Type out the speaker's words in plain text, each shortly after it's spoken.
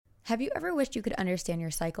Have you ever wished you could understand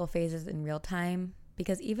your cycle phases in real time?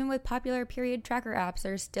 Because even with popular period tracker apps,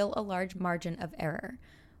 there's still a large margin of error,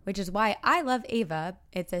 which is why I love Ava.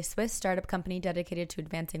 It's a Swiss startup company dedicated to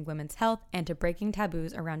advancing women's health and to breaking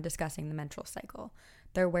taboos around discussing the menstrual cycle.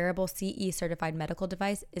 Their wearable CE certified medical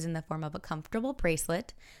device is in the form of a comfortable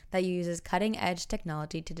bracelet that uses cutting edge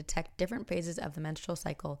technology to detect different phases of the menstrual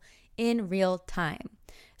cycle in real time.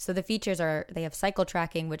 So the features are, they have cycle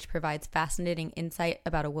tracking, which provides fascinating insight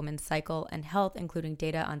about a woman's cycle and health, including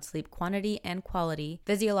data on sleep quantity and quality,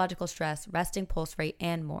 physiological stress, resting pulse rate,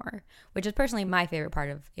 and more, which is personally my favorite part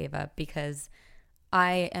of Ava because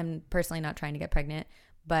I am personally not trying to get pregnant,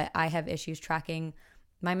 but I have issues tracking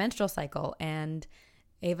my menstrual cycle, and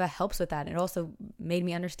Ava helps with that. It also made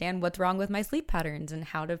me understand what's wrong with my sleep patterns and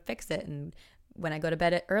how to fix it. And when I go to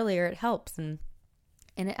bed earlier, it helps. And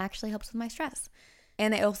it actually helps with my stress.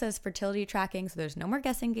 And it also has fertility tracking, so there's no more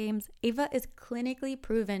guessing games. Ava is clinically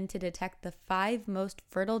proven to detect the 5 most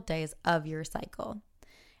fertile days of your cycle.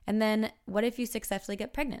 And then what if you successfully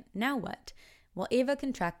get pregnant? Now what? Well, Ava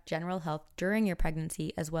can track general health during your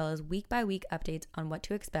pregnancy as well as week-by-week updates on what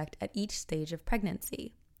to expect at each stage of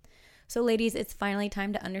pregnancy. So ladies, it's finally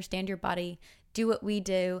time to understand your body. Do what we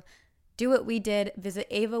do. Do what we did. Visit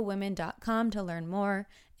avawomen.com to learn more.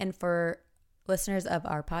 And for listeners of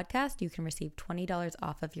our podcast, you can receive $20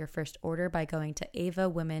 off of your first order by going to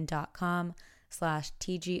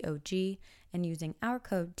avawomen.com/TGOG and using our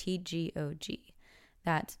code TGOG.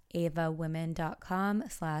 That's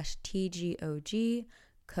avawomen.com/TGOG,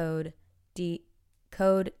 code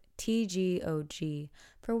TGOG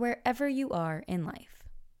for wherever you are in life.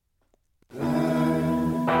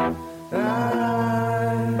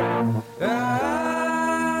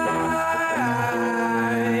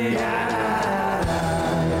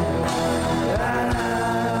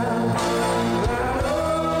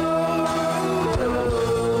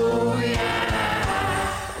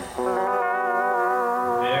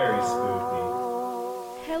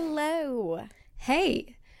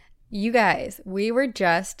 Hey, you guys, we were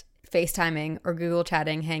just FaceTiming or Google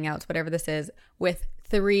chatting, Hangouts, whatever this is, with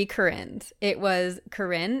 3 Corinnes. It was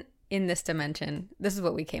Corinne in this dimension. This is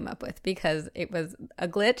what we came up with because it was a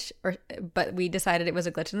glitch, but we decided it was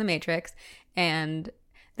a glitch in the Matrix, and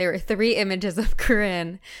there were 3 images of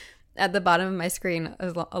Corinne at the bottom of my screen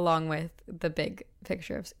along with the big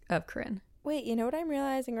picture of Corinne. Wait, you know what I'm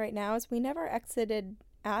realizing right now is we never exited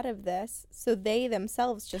out of this, so they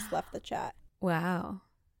themselves just left the chat. Wow.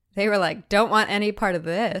 They were like, don't want any part of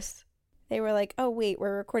this. They were like, oh, wait,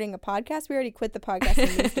 we're recording a podcast? We already quit the podcast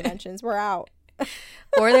in these dimensions. We're out.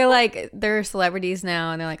 Or they're like, they're celebrities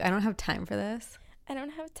now, and they're like, I don't have time for this. I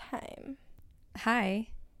don't have time. Hi.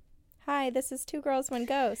 Hi, this is 2 Girls, 1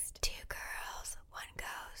 Ghost. 2 Girls, 1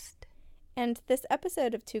 Ghost. And this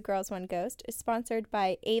episode of 2 Girls, 1 Ghost is sponsored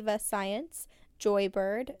by Ava Science,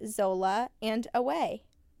 Joybird, Zola, and Away.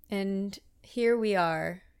 And here we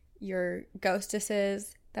are, your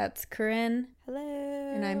ghostesses. That's Corinne.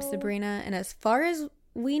 Hello. And I'm Sabrina. And as far as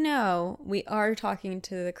we know, we are talking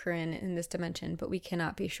to the Corinne in this dimension, but we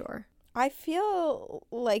cannot be sure. I feel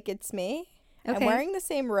like it's me. Okay. I'm wearing the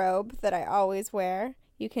same robe that I always wear.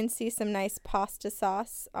 You can see some nice pasta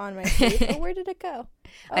sauce on my sleeve. Oh, where did it go?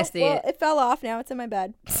 I see it. It fell off. Now it's in my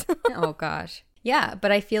bed. Oh, gosh. Yeah,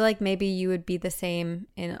 but I feel like maybe you would be the same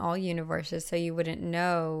in all universes, so you wouldn't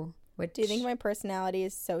know which... Do you think my personality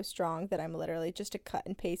is so strong that I'm literally just a cut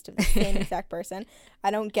and paste of the same exact person? I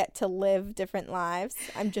don't get to live different lives.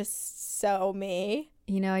 I'm just so me.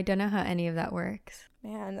 You know, I don't know how any of that works.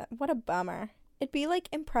 Man, what a bummer. It'd be like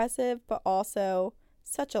impressive, but also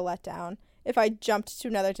such a letdown if I jumped to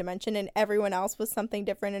another dimension and everyone else was something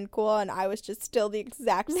different and cool and I was just still the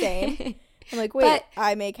exact same. I'm like, wait,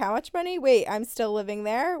 I make how much money? Wait, I'm still living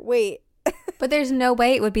there? Wait. But there's no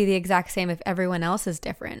way it would be the exact same if everyone else is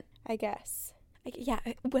different. I guess. Yeah,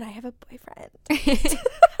 would I have a boyfriend?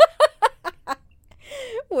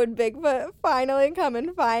 Would Bigfoot finally come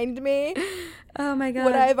and find me? Oh my God.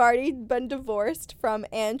 Would I have already been divorced from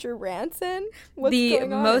Andrew Ranson? What's the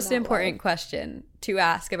most important question to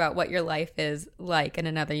ask about what your life is like in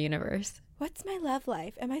another universe. What's my love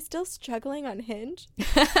life? Am I still struggling on Hinge?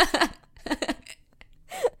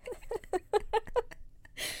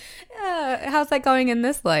 How's that going in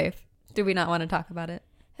this life? Do we not want to talk about it?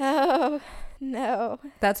 Oh, no.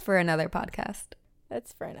 That's for another podcast.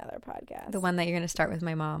 That's for another podcast. The one that you're going to start with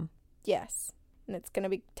my mom. Yes. And it's going to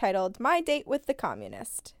be titled My Date with the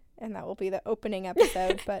Communist. And that will be the opening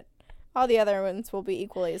episode, but all the other ones will be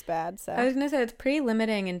equally as bad. So I was going to say, it's pretty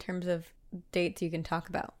limiting in terms of dates you can talk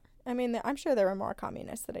about. I mean, I'm sure there were more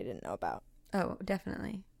communists that I didn't know about. Oh,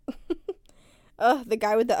 definitely. Ugh, the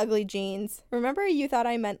guy with the ugly jeans. Remember you thought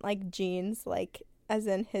I meant like jeans, like as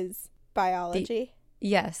in his biology?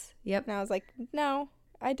 Yes. Yep. And I was like, no,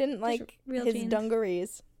 I didn't like real his jeans.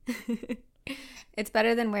 dungarees. It's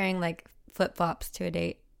better than wearing like flip-flops to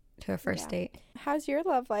a first date. How's your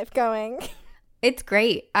love life going? It's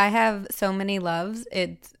great. I have so many loves.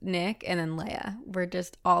 It's Nick and then Leia. We're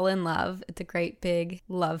just all in love. It's a great big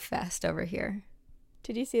love fest over here.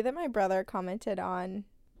 Did you see that my brother commented on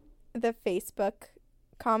the Facebook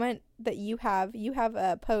comment that you have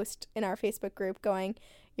a post in our Facebook group going,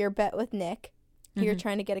 your bet with Nick, you're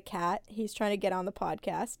trying to get a cat, he's trying to get on the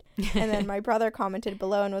podcast. And then my brother commented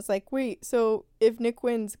below and was like, wait, so if Nick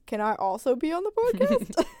wins, can I also be on the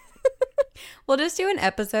podcast? We'll just do an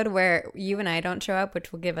episode where you and I don't show up,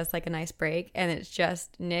 which will give us like a nice break, and it's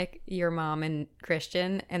just Nick, your mom, and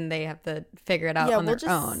Christian, and they have to figure it out on their own.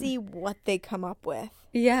 Yeah, we'll just see what they come up with.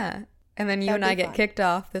 Yeah. And then you and I get kicked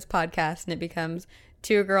off this podcast, and it becomes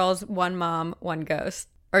 2 girls, 1 mom, 1 ghost.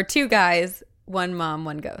 Or 2 guys, 1 mom,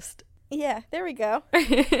 1 ghost. Yeah, there we go.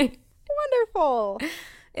 Wonderful.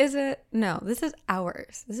 Is it? No, this is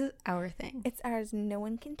ours. This is our thing. It's ours. No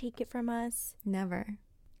one can take it from us. Never.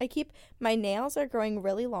 My nails are growing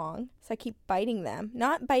really long, so I keep biting them.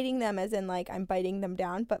 Not biting them as in like I'm biting them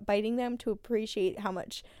down, but biting them to appreciate how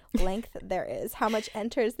much length there is, how much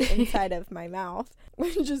enters the inside of my mouth,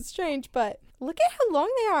 which is strange, but look at how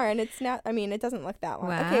long they are, and it's not, I mean, it doesn't look that long.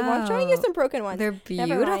 Wow. Okay, well, I'm showing you some broken ones. They're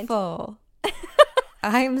beautiful.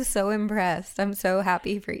 I'm so impressed. I'm so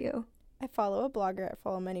happy for you. I follow a blogger. I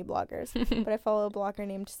follow many bloggers, but I follow a blogger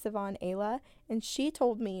named Sivan Ayla, and she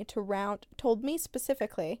told me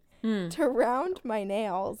specifically to round my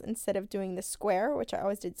nails instead of doing the square, which I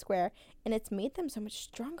always did square, and it's made them so much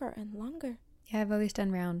stronger and longer. Yeah, I've always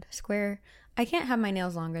done round. Square, I can't have my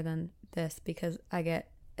nails longer than this because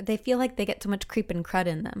they feel like they get so much creep and crud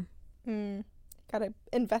in them. Gotta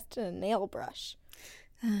invest in a nail brush.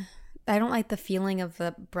 I don't like the feeling of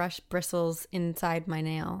the brush bristles inside my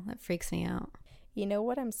nail. That freaks me out. You know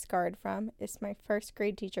what I'm scarred from? Is my first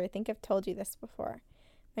grade teacher. I think I've told you this before.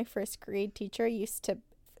 My first grade teacher used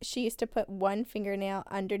to put one fingernail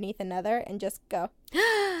underneath another and just go,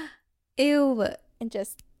 ew, and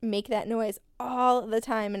just make that noise all the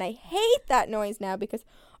time. And I hate that noise now because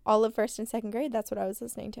all of 1st and 2nd grade, that's what I was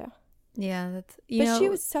listening to. Yeah, but she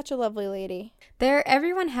was such a lovely lady.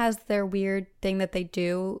 Everyone has their weird thing that they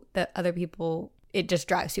do that other people, it just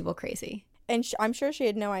drives people crazy. And I'm sure she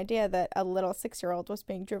had no idea that a little 6-year-old was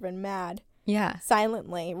being driven mad. Yeah.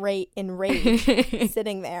 Silently, in rage,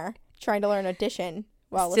 sitting there, trying to learn addition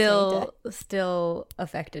while listening to... Still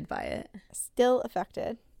affected by it. Still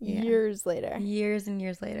affected. Yeah. Years later. Years and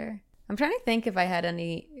years later. I'm trying to think if I had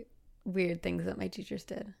any weird things that my teachers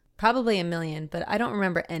did. Probably a million, but I don't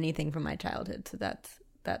remember anything from my childhood, so that's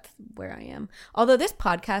where I am. Although this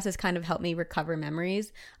podcast has kind of helped me recover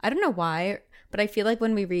memories. I don't know why, but I feel like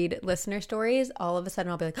when we read listener stories, all of a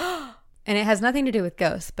sudden I'll be like, oh, and it has nothing to do with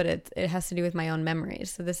ghosts, but it has to do with my own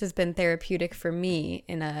memories. So this has been therapeutic for me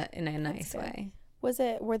in a nice way.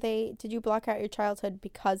 Did you block out your childhood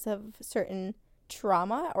because of certain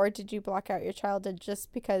trauma, or did you block out your childhood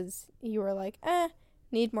just because you were like,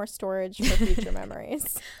 need more storage for future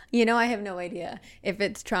memories? You know, I have no idea. If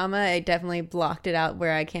it's trauma, I definitely blocked it out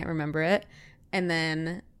where I can't remember it. And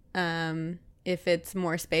then if it's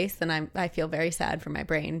more space, then I feel very sad for my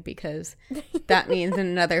brain because that means in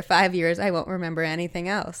another 5 years, I won't remember anything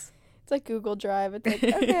else. It's like Google Drive. It's like,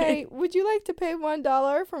 okay, would you like to pay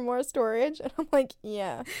 $1 for more storage? And I'm like,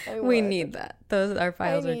 yeah, I would. We need that. Our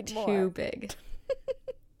files are too big.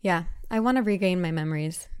 Yeah, I want to regain my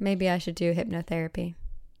memories. Maybe I should do hypnotherapy.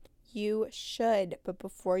 You should, but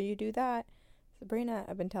before you do that, Sabrina,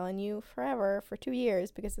 I've been telling you forever, for 2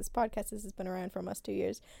 years, because this podcast has been around for almost 2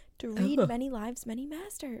 years, to read Many Lives, Many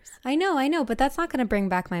Masters. I know, but that's not going to bring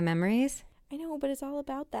back my memories. I know, but it's all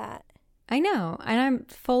about that. I know, and I'm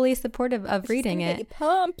fully supportive of reading it. Get you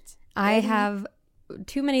pumped. I have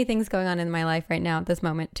too many things going on in my life right now at this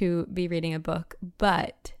moment to be reading a book,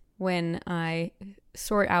 but when I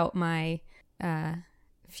sort out my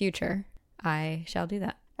future, I shall do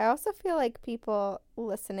that. I also feel like people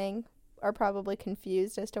listening are probably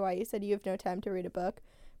confused as to why you said you have no time to read a book,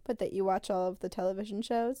 but that you watch all of the television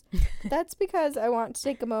shows. That's because I want to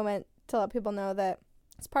take a moment to let people know that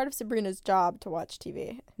it's part of Sabrina's job to watch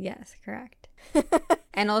TV. Yes, correct.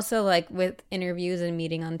 And also, like, with interviews and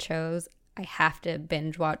meeting on shows, I have to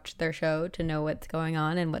binge watch their show to know what's going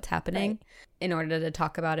on and what's happening in order to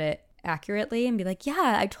talk about it accurately and be like,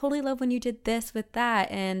 yeah, I totally love when you did this with that,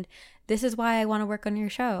 and this is why I want to work on your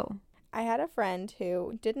show. I had a friend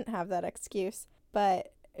who didn't have that excuse,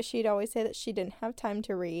 but she'd always say that she didn't have time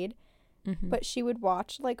to read, but she would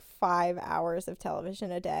watch like 5 hours of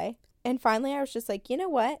television a day. And finally, I was just like, you know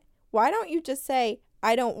what? Why don't you just say,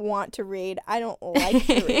 I don't want to read. I don't like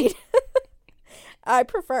to read. I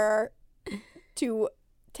prefer to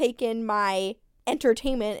take in my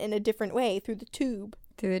entertainment in a different way through the tube.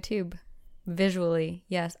 Through the tube. Visually,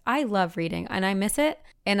 yes. I love reading and I miss it.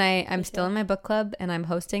 And I'm still in my book club and I'm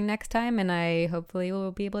hosting next time and I hopefully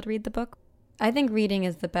will be able to read the book. I think reading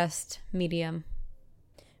is the best medium.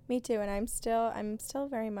 Me too. And I'm still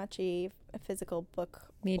very much a physical book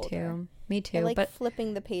holder. Me too. I like but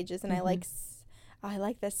flipping the pages and I like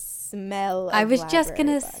the smell of I was just going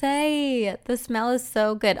to books. say the smell is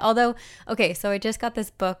so good. Although, okay, so I just got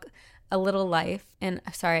this book, A Little Life, and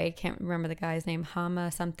sorry, I can't remember the guy's name,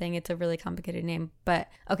 Hama something. It's a really complicated name, but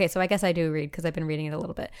okay, so I guess I do read because I've been reading it a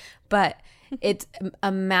little bit, but it's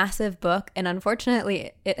a massive book, and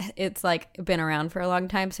unfortunately, it's like been around for a long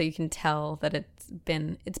time, so you can tell that it's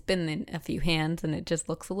been in a few hands, and it just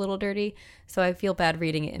looks a little dirty. So I feel bad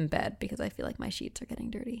reading it in bed because I feel like my sheets are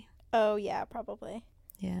getting dirty. Oh yeah, probably.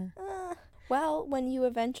 Yeah. Well, when you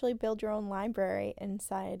eventually build your own library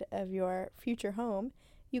inside of your future home,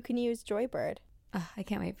 you can use Joybird. I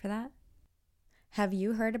can't wait for that. Have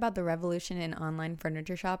you heard about the revolution in online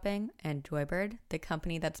furniture shopping and Joybird, the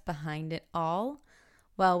company that's behind it all?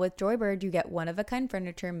 Well, with Joybird, you get one-of-a-kind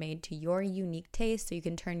furniture made to your unique taste so you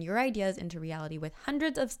can turn your ideas into reality with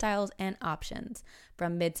hundreds of styles and options.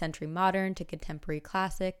 From mid-century modern to contemporary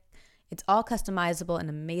classic, it's all customizable, an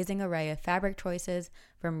amazing array of fabric choices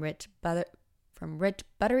from rich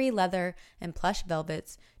buttery leather and plush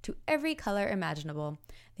velvets to every color imaginable.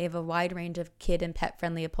 They have a wide range of kid and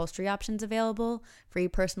pet-friendly upholstery options available, free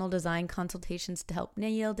personal design consultations to help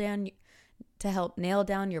nail down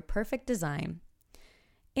your perfect design.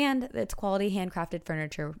 And it's quality handcrafted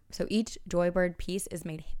furniture, so each Joybird piece is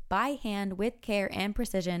made by hand with care and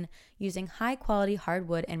precision using high-quality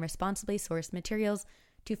hardwood and responsibly sourced materials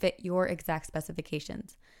to fit your exact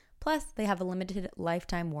specifications. Plus, they have a limited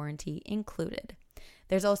lifetime warranty included.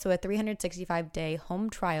 There's also a 365-day home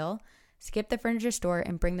trial. Skip the furniture store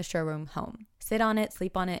and bring the showroom home. Sit on it,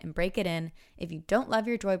 sleep on it, and break it in. If you don't love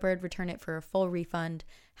your Joybird, return it for a full refund.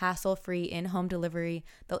 Hassle-free in-home delivery.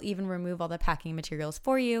 They'll even remove all the packing materials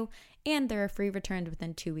for you, and there are free returns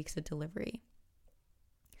within 2 weeks of delivery.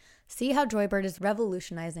 See how Joybird is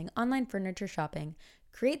revolutionizing online furniture shopping.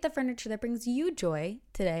 Create the furniture that brings you joy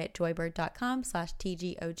today at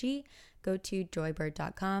joybird.com/TGOG. Go to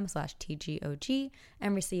joybird.com/TGOG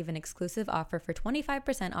and receive an exclusive offer for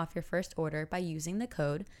 25% off your first order by using the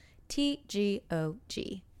code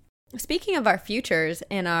TGOG. Speaking of our futures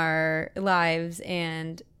in our lives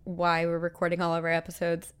and why we're recording all of our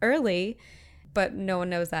episodes early, but no one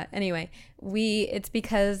knows that. Anyway, it's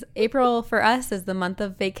because April for us is the month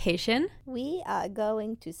of vacation. We are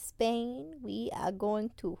going to Spain. We are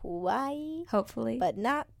going to Hawaii. Hopefully. But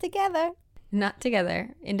not together. Not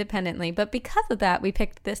together, independently. But because of that, we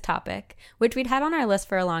picked this topic, which we'd had on our list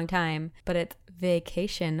for a long time, but it's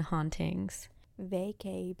vacation hauntings.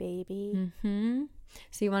 Vacay, baby. Mm-hmm.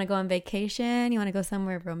 So you want to go on vacation, you want to go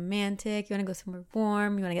somewhere romantic, you want to go somewhere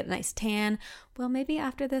warm, you want to get a nice tan. Well, maybe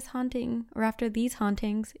after this haunting or after these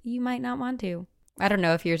hauntings, you might not want to. I don't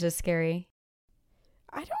know if yours is scary.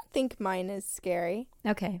 I don't think mine is scary.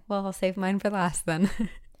 Okay, well, I'll save mine for last then.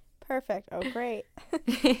 Perfect. Oh, great.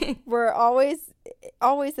 We're always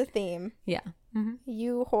a theme. Yeah. Mm-hmm.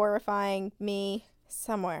 You horrifying, me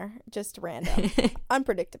somewhere, just random,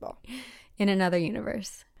 unpredictable. In another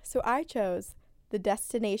universe. So I chose the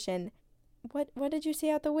destination. What did you see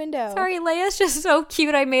out the window? Sorry, Leia's just so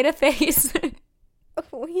cute. I made a face.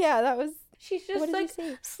 Oh, yeah, that was. She's just like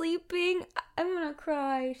sleeping. I'm gonna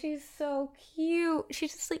cry. She's so cute.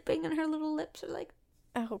 She's just sleeping and her little lips are like.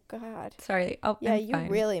 Oh God. Sorry. Oh yeah, you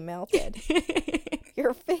really melted.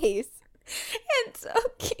 Your face. It's so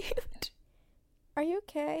cute. Are you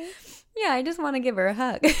okay? Yeah, I just want to give her a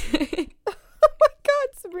hug. Oh my God,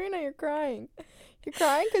 Sabrina, you're crying. You're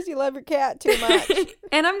crying because you love your cat too much.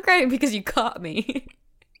 And I'm crying because you caught me.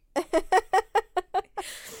 All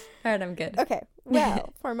right, I'm good. Okay,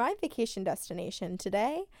 well, for my vacation destination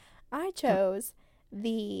today, I chose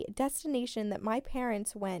the destination that my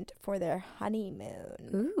parents went for their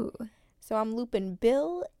honeymoon. Ooh. So I'm looping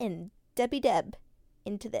Bill and Debbie Deb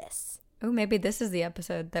into this. Oh, maybe this is the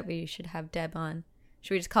episode that we should have Deb on.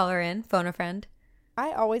 Should we just call her in? Phone a friend?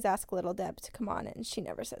 I always ask little Deb to come on and she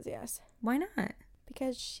never says yes. Why not?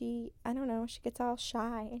 Because she gets all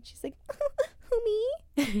shy and she's like, who, me?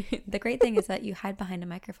 The great thing is that you hide behind a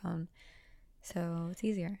microphone, so it's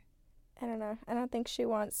easier. I don't know. I don't think she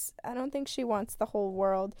wants the whole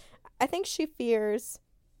world. I think she fears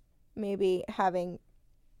maybe having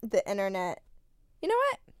the internet. You know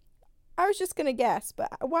what? I was just going to guess, but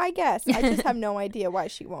why guess? I just have no idea why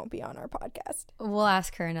she won't be on our podcast. We'll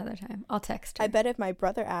ask her another time. I'll text her. I bet if my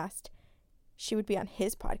brother asked, she would be on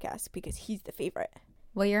his podcast because he's the favorite.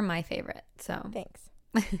 Well, you're my favorite, so. Thanks.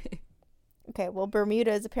 Okay, well,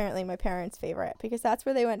 Bermuda is apparently my parents' favorite because that's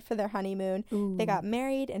where they went for their honeymoon. Ooh. They got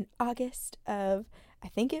married in August of, I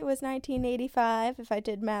think it was 1985, if I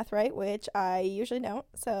did math right, which I usually don't,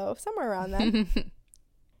 so somewhere around then.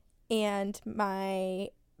 And my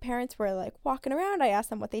parents were like walking around. I asked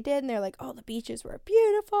them what they did, and they're like, oh, the beaches were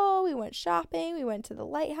beautiful. We went shopping. We went to the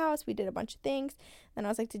lighthouse. We did a bunch of things. Then I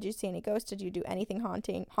was like, did you see any ghosts? Did you do anything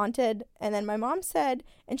haunted? And then my mom said,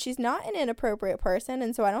 and she's not an inappropriate person,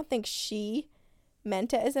 and so I don't think she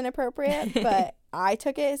meant it as inappropriate, but I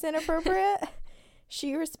took it as inappropriate.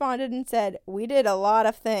 She responded and said, we did a lot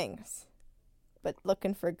of things, but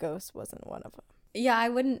looking for ghosts wasn't one of them. Yeah, I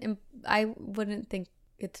wouldn't think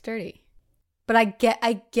it's dirty. But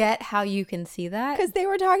I get how you can see that. Because they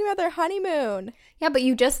were talking about their honeymoon. Yeah, but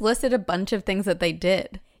you just listed a bunch of things that they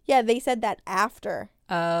did. Yeah, they said that after.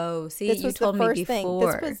 Oh, see, you told me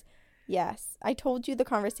before. Yes, I told you the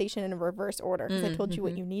conversation in a reverse order because I told you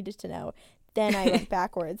what you needed to know. Then I went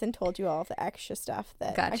backwards and told you all of the extra stuff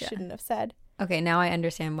that I shouldn't have said. Okay, now I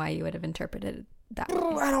understand why you would have interpreted it that way.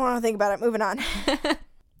 I don't want to think about it. Moving on.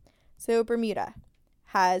 So Bermuda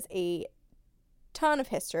has a ton of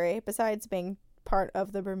history besides being part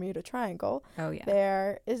of the Bermuda Triangle. Oh, yeah.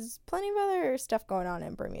 There is plenty of other stuff going on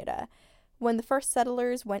in Bermuda. When the first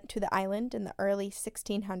settlers went to the island in the early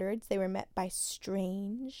 1600s, they were met by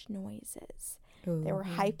strange noises. Ooh. There were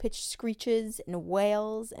high-pitched screeches and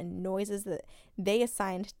wails and noises that they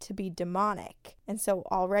assigned to be demonic. And so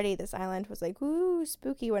already this island was like, ooh,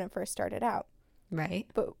 spooky when it first started out. Right.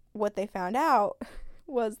 But what they found out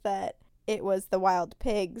was that it was the wild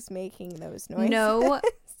pigs making those noises. No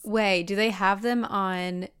way. Do they have them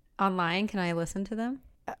online? Can I listen to them?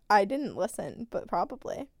 I didn't listen, but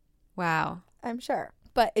probably. Wow. I'm sure.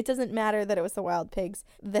 But it doesn't matter that it was the wild pigs.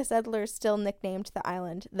 The settlers still nicknamed the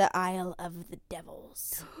island the Isle of the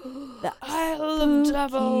Devils. The Isle of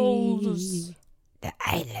Devils. The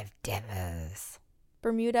Isle of Devils.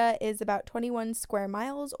 Bermuda is about 21 square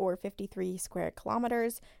miles or 53 square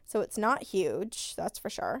kilometers, so it's not huge, that's for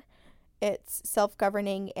sure. It's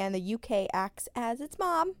self-governing, and the UK acts as its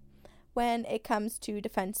mom when it comes to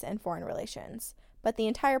defense and foreign relations. But the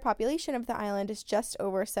entire population of the island is just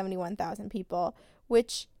over 71,000 people,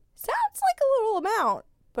 which sounds like a little amount.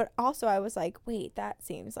 But also I was like, wait, that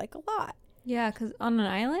seems like a lot. Yeah, because on an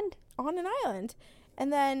island? On an island.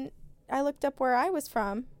 And then I looked up where I was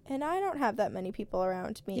from, and I don't have that many people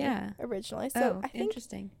around me originally. So I think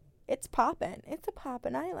interesting. It's poppin'. It's a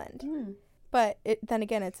poppin' island. Mm. But then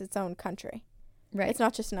again, it's its own country. Right. It's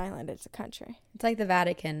not just an island, it's a country. It's like the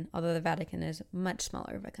Vatican, although the Vatican is much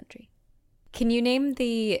smaller of a country. Can you name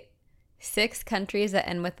the 6 countries that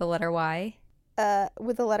end with the letter Y?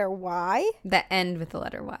 With the letter Y? That end with the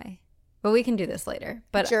letter Y. But we can do this later.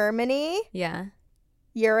 But Germany? Yeah.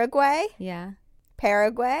 Uruguay? Yeah.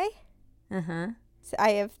 Paraguay? Uh-huh. So I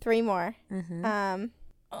have 3 more. Uh-huh.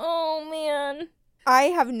 Oh, man. I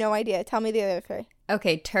have no idea. Tell me the other 3.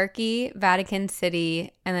 Okay, Turkey, Vatican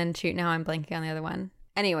City, and then shoot, now I'm blanking on the other one.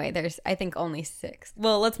 Anyway, there's, I think, only 6.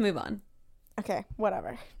 Well, let's move on. Okay,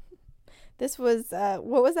 whatever. This was,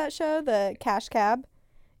 what was that show? The Cash Cab?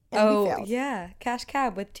 And we failed. Yeah. Cash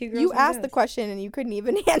Cab with 2 girls. You asked the question and you couldn't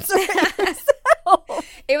even answer it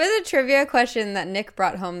yourself. It was a trivia question that Nick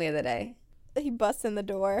brought home the other day. He busts in the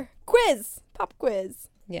door. Quiz! Pop quiz.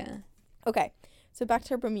 Yeah. Okay, so back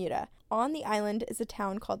to Bermuda. On the island is a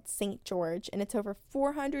town called St. George, and it's over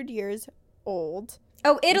 400 years old.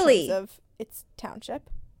 Oh, Italy! In terms of its township.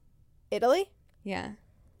 Italy? Yeah.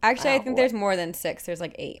 Actually, I think there's more than 6. There's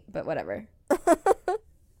like 8, but whatever.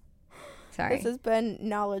 Sorry. This has been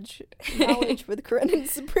knowledge with Corinne and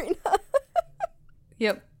Sabrina.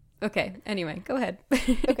 Yep. Okay. Anyway, go ahead.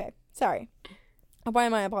 Okay. Sorry. Why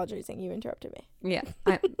am I apologizing? You interrupted me. Yeah.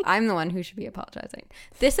 I'm the one who should be apologizing.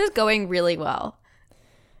 This is going really well.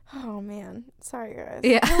 Oh, man. Sorry, guys.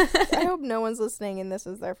 Yeah. I hope no one's listening and this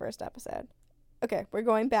is their first episode. Okay, we're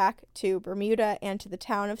going back to Bermuda and to the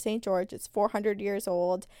town of St. George. It's 400 years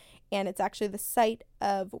old, and it's actually the site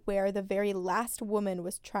of where the very last woman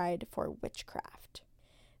was tried for witchcraft.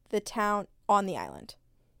 The town on the island.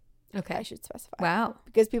 Okay. I should specify. Wow.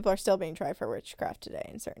 Because people are still being tried for witchcraft today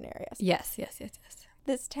in certain areas. Yes.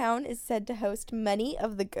 This town is said to host many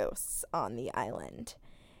of the ghosts on the island.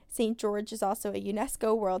 St. George is also a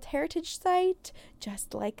UNESCO World Heritage Site,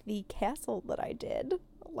 just like the castle that I did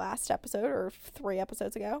last episode or 3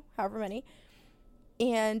 episodes ago, however many.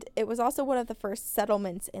 And it was also one of the first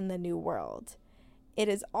settlements in the New World. It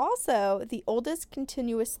is also the oldest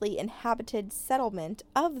continuously inhabited settlement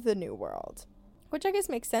of the New World, which I guess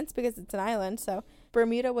makes sense because it's an island. So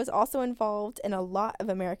Bermuda was also involved in a lot of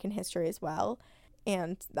American history as well.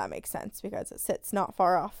 And that makes sense because it sits not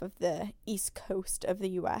far off of the east coast of the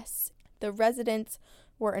U.S. The residents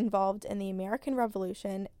were involved in the American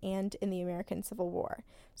Revolution and in the American Civil War.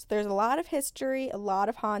 So there's a lot of history, a lot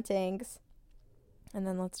of hauntings. And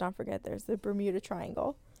then let's not forget there's the Bermuda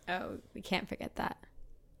Triangle. Oh, we can't forget that.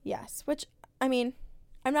 Yes, which, I mean,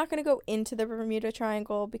 I'm not going to go into the Bermuda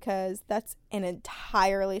Triangle because that's an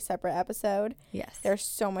entirely separate episode. Yes. There's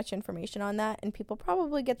so much information on that, and people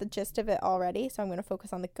probably get the gist of it already, so I'm going to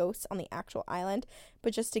focus on the ghosts on the actual island.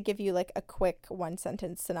 But just to give you, like, a quick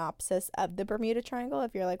one-sentence synopsis of the Bermuda Triangle,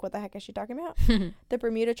 if you're like, what the heck is she talking about? The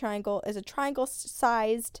Bermuda Triangle is a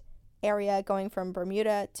triangle-sized area going from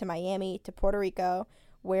Bermuda to Miami to Puerto Rico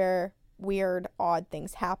where weird, odd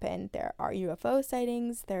things happen. There are UFO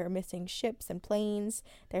sightings, there are missing ships and planes,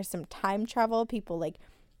 there's some time travel. People like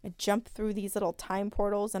jump through these little time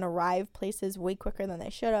portals and arrive places way quicker than they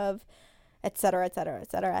should have, etc., etc.,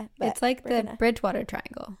 etc. It's like the Bridgewater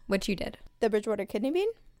Triangle, which you did. The Bridgewater Kidney Bean?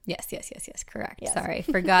 Yes, correct. Yes. Sorry,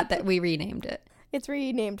 forgot that we renamed it. It's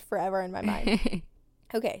renamed forever in my mind.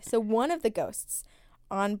 Okay, so one of the ghosts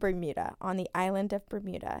on Bermuda, on the island of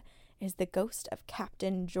Bermuda, is the ghost of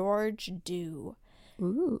Captain George Dew.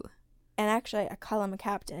 Ooh. And actually, I call him a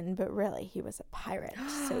captain, but really, he was a pirate.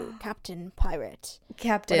 So, Captain Pirate.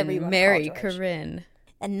 Captain Mary Corinne.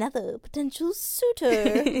 Another potential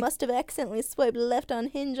suitor. Must have accidentally swiped left on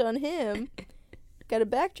Hinge on him. Gotta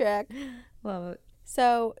backtrack. Love it.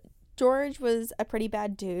 So, George was a pretty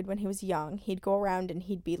bad dude when he was young. He'd go around and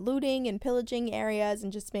he'd be looting and pillaging areas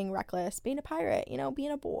and just being reckless. Being a pirate, you know, being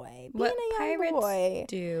a boy. Being a young boy. What pirates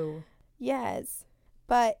do. Yes.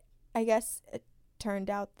 But I guess it turned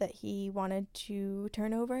out that he wanted to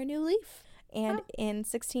turn over a new leaf. And in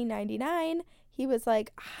 1699, he was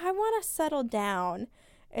like, I want to settle down.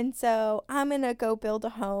 And so I'm going to go build a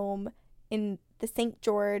home in the St.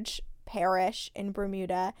 George Parish in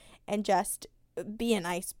Bermuda and just be a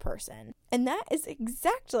nice person. And that is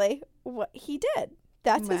exactly what he did.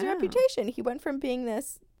 That's his reputation. He went from being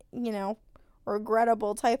this, you know,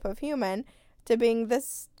 regrettable type of human to being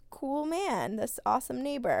this cool man, this awesome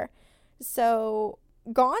neighbor. So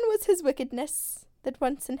gone was his wickedness that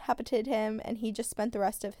once inhabited him, and he just spent the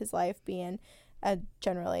rest of his life being a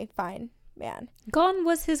generally fine man. Gone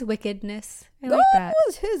was his wickedness. I like that. Gone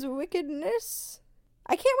was his wickedness.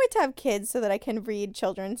 I can't wait to have kids so that I can read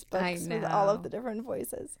children's books with all of the different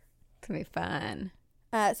voices. It's going to be fun.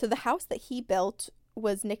 So the house that he built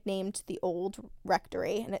was nicknamed the Old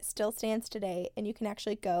Rectory, and it still stands today, and you can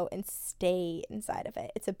actually go and stay inside of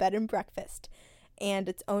it. It's a bed and breakfast, and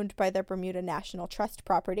it's owned by the Bermuda National Trust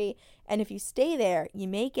property, and if you stay there, you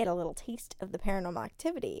may get a little taste of the paranormal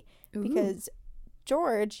activity. Ooh. Because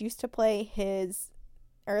George used to play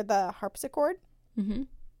the harpsichord,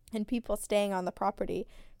 and people staying on the property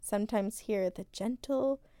sometimes hear the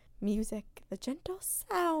gentle music, the gentle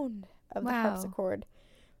sound of the harpsichord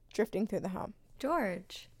drifting through the home.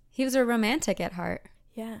 George. He was a romantic at heart.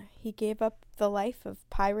 Yeah, he gave up the life of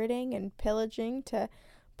pirating and pillaging to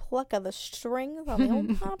pluck of the strings on the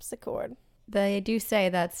old harpsichord. They do say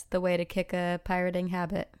that's the way to kick a pirating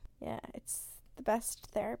habit. Yeah, it's the best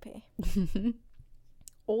therapy.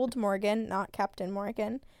 Old Morgan, not Captain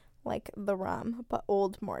Morgan, like the rum, but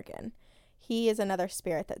Old Morgan. He is another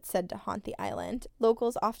spirit that's said to haunt the island.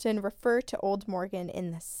 Locals often refer to Old Morgan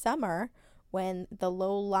in the summer when the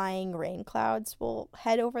low-lying rain clouds will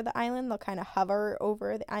head over the island. They'll kind of hover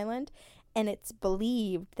over the island, and it's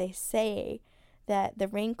believed, they say, that the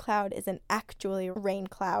rain cloud isn't actually a rain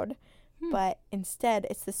cloud, but instead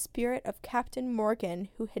it's the spirit of Captain Morgan,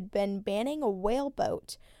 who had been manning a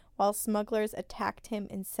whaleboat while smugglers attacked him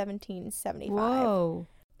in 1775. Whoa.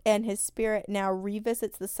 And his spirit now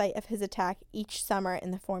revisits the site of his attack each summer in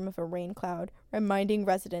the form of a rain cloud, reminding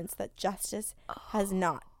residents that justice has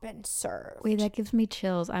not been served. Wait, that gives me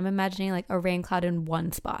chills. I'm imagining like a rain cloud in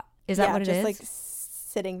one spot. Is that what it is? Yeah, just like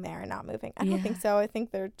sitting there and not moving. I don't think so. I think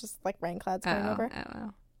they're just like rain clouds going over. Oh.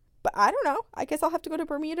 But I don't know. I guess I'll have to go to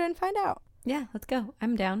Bermuda and find out. Yeah, let's go.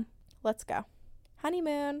 I'm down. Let's go.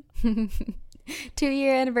 Honeymoon.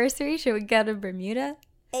 2-year anniversary. Should we go to Bermuda?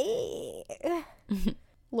 Hey.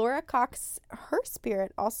 Laura Cox, her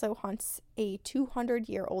spirit also haunts a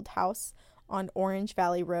 200-year-old house on Orange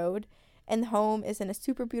Valley Road, and the home is in a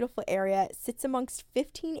super beautiful area. It sits amongst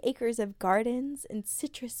 15 acres of gardens and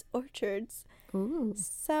citrus orchards. Ooh.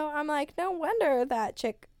 So I'm like, no wonder that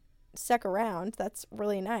chick stuck around. That's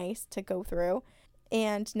really nice to go through.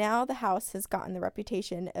 And now the house has gotten the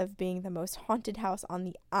reputation of being the most haunted house on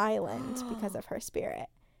the island because of her spirit.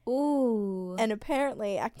 Ooh. And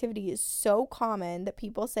apparently activity is so common that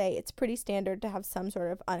people say it's pretty standard to have some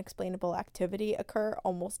sort of unexplainable activity occur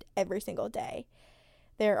almost every single day.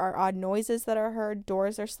 There are odd noises that are heard,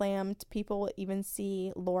 doors are slammed, people will even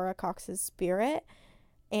see Laura Cox's spirit.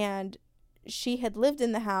 And she had lived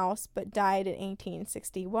in the house but died in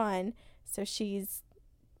 1861, so she's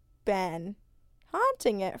been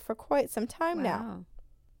haunting it for quite some time now.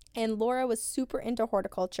 And Laura was super into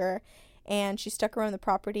horticulture, and she stuck around the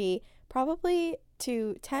property probably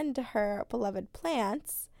to tend to her beloved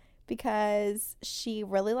plants because she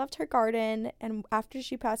really loved her garden. And after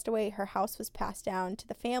she passed away, her house was passed down to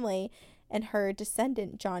the family, and her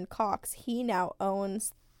descendant, John Cox, he now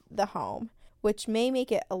owns the home, which may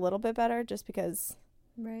make it a little bit better just because,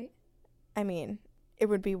 right? I mean, it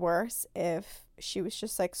would be worse if she was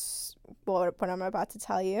just like, what I'm about to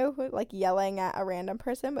tell you, like yelling at a random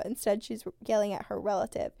person, but instead she's yelling at her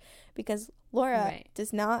relative because Laura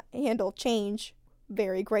does not handle change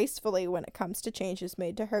very gracefully when it comes to changes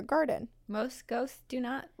made to her garden. Most ghosts do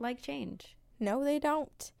not like change. No, they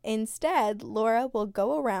don't. Instead, Laura will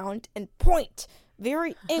go around and point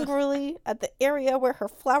very angrily at the area where her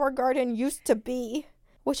flower garden used to be,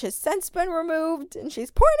 which has since been removed, and she's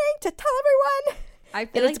pointing to tell everyone I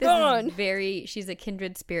feel like this is she's a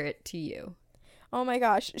kindred spirit to you. Oh my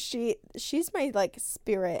gosh, she's my like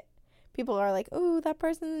spirit. People are like, "Oh, that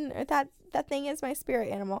person or that thing is my spirit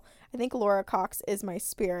animal." I think Laura Cox is my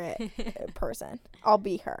spirit person. I'll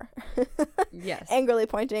be her. Yes. Angrily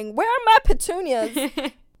pointing, "Where are my petunias?"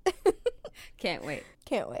 Can't wait.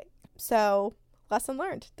 Can't wait. So, lesson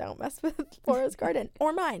learned. Don't mess with Laura's garden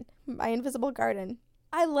or mine. My invisible garden.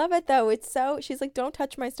 I love it though. She's like, "Don't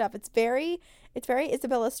touch my stuff." It's very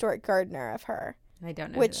Isabella Stewart Gardner of her. I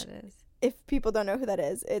don't know who that is. If people don't know who that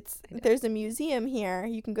is, there's a museum here.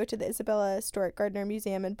 You can go to the Isabella Stewart Gardner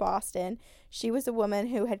Museum in Boston. She was a woman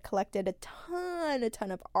who had collected a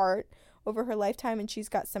ton of art over her lifetime, and she's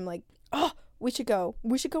got some like, we should go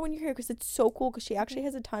when you're here because it's so cool, because she actually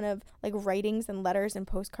has a ton of like writings and letters and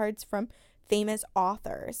postcards from famous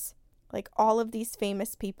authors. Like all of these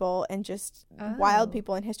famous people and just wild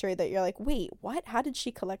people in history that you're like, wait, what? How did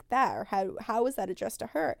she collect that? Or how was that addressed to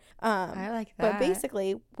her? I like that. But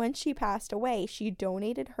basically, when she passed away, she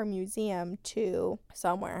donated her museum to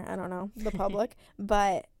somewhere, I don't know, the public.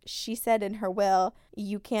 But she said in her will,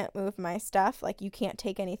 you can't move my stuff. Like, you can't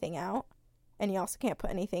take anything out. And you also can't put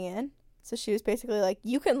anything in. So she was basically like,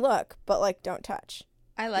 you can look, but like, don't touch.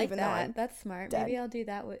 I like that. That's smart. Dead. Maybe I'll do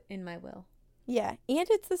that in my will. Yeah, and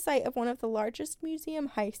it's the site of one of the largest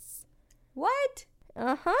museum heists. What?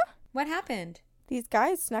 Uh-huh. What happened? These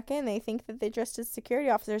guys snuck in. They think that they dressed as security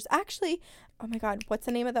officers. Actually, oh my God, what's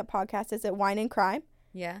the name of that podcast? Is it Wine and Crime?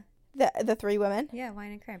 Yeah. The three women? Yeah,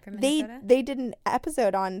 Wine and Crime from Minnesota. They did an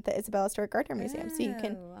episode on the Isabella Stewart Gardner Museum, so you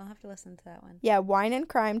can... I'll have to listen to that one. Yeah, Wine and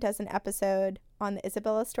Crime does an episode on the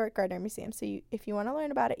Isabella Stewart Gardner Museum, so if you want to learn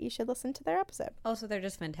about it, you should listen to their episode. Also, they're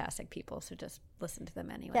just fantastic people, so just listen to them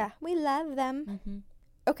anyway. Yeah, we love them. Mm-hmm.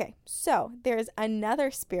 Okay, so there's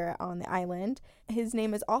another spirit on the island. His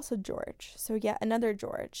name is also George, so yet another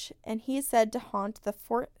George. And he's said to haunt the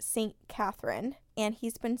Fort St. Catherine, and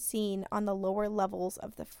he's been seen on the lower levels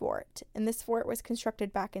of the fort. And this fort was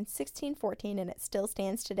constructed back in 1614, and it still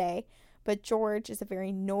stands today. But George is a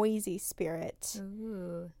very noisy spirit.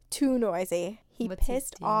 Ooh. Too noisy. He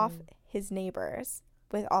pissed off do? his neighbors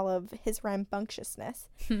with all of his rambunctiousness.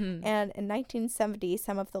 And in 1970,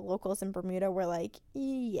 some of the locals in Bermuda were like,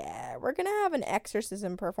 yeah, we're going to have an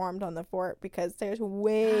exorcism performed on the fort because there's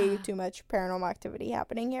way too much paranormal activity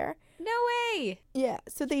happening here. No way! Yeah,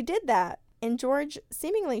 so they did that. And George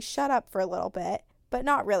seemingly shut up for a little bit, but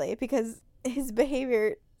not really, because his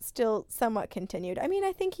behavior still somewhat continued. I mean,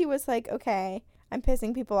 I think he was like, okay, I'm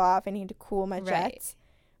pissing people off. I need to cool my jets.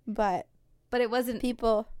 But it wasn't...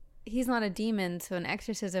 people... He's not a demon, so an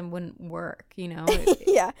exorcism wouldn't work, you know?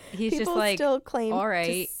 Yeah. He's people just like, still claim all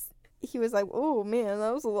right. He was like, oh, man,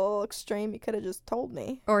 that was a little extreme. You could have just told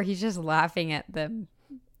me. Or he's just laughing at them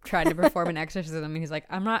trying to perform an exorcism, and he's like,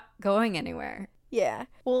 I'm not going anywhere. Yeah.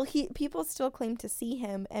 Well, people still claim to see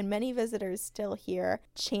him, and many visitors still hear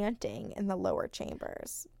chanting in the lower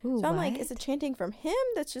chambers. Ooh, so I'm like, is it chanting from him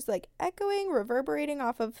that's just like echoing, reverberating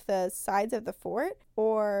off of the sides of the fort?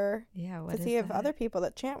 Or does he have other people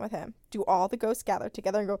that chant with him? Do all the ghosts gather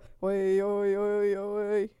together and go, oi, oi, oi,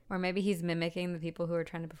 oi? Or maybe he's mimicking the people who are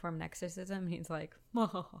trying to perform an exorcism. He's like,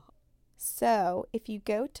 So if you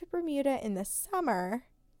go to Bermuda in the summer,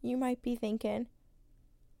 you might be thinking,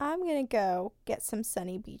 I'm going to go get some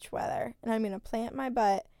sunny beach weather, and I'm going to plant my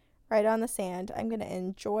butt right on the sand. I'm going to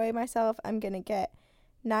enjoy myself. I'm going to get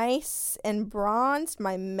nice and bronzed.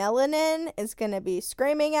 My melanin is going to be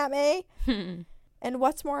screaming at me. And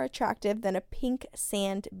what's more attractive than a pink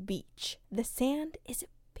sand beach? The sand is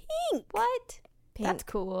pink. What? Pink. That's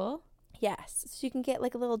cool. Yes. So you can get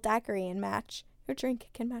like a little daiquiri and match. Your drink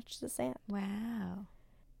can match the sand. Wow.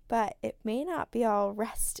 But it may not be all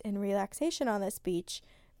rest and relaxation on this beach,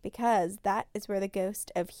 because that is where the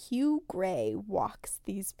ghost of Hugh Gray walks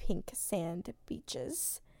these pink sand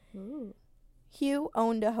beaches. Ooh. Hugh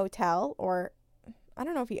owned a hotel, or I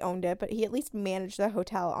don't know if he owned it, but he at least managed the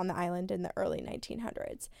hotel on the island in the early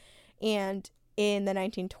 1900s. And in the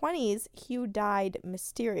 1920s, Hugh died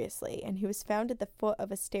mysteriously, and he was found at the foot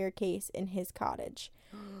of a staircase in his cottage.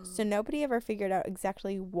 So nobody ever figured out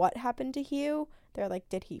exactly what happened to Hugh. They're like,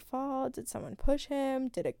 did he fall? Did someone push him?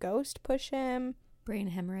 Did a ghost push him? Brain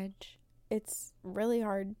hemorrhage. It's really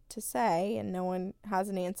hard to say, and no one has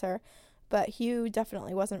an answer. But Hugh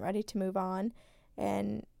definitely wasn't ready to move on,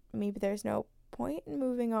 and maybe there's no point in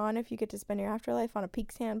moving on if you get to spend your afterlife on a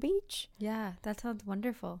pink sand beach. Yeah, that sounds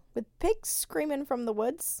wonderful. With pigs screaming from the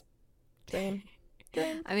woods. Dream.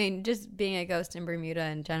 I mean, just being a ghost in Bermuda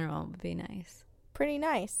in general would be nice. Pretty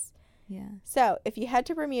nice. Yeah. So if you head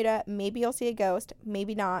to Bermuda, maybe you'll see a ghost,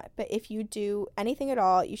 maybe not. But if you do anything at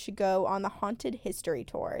all, you should go on the haunted history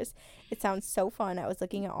tours. It sounds so fun. I was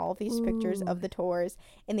looking at all of these pictures of the tours,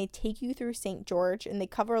 and they take you through St. George, and they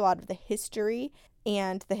cover a lot of the history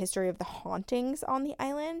and the history of the hauntings on the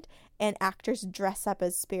island. And actors dress up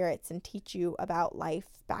as spirits and teach you about life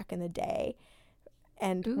back in the day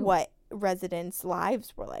and what residents'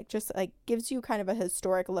 lives were like. Just like gives you kind of a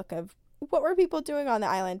historic look of what were people doing on the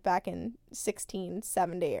island back in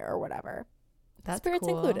 1670 or whatever. That's spirits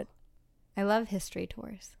cool. included. I love history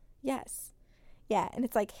tours. Yes. Yeah, and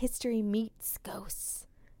it's like history meets ghosts.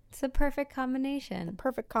 It's a perfect combination. The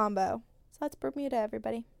perfect combo. So that's Bermuda,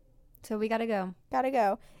 everybody. So we gotta go. Gotta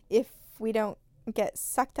go. If we don't get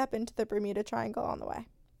sucked up into the Bermuda Triangle on the way.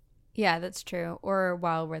 Yeah, that's true. Or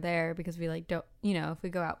while we're there, because we like don't, if we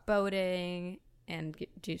go out boating and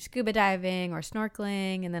do scuba diving or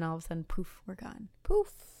snorkeling, and then all of a sudden, poof, we're gone.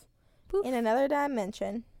 Poof. Poof. In another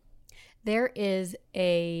dimension. There is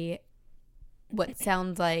what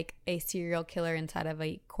sounds like a serial killer inside of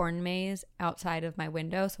a corn maze outside of my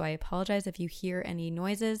window. So I apologize if you hear any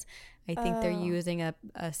noises. I think they're using a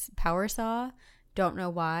power saw. Don't know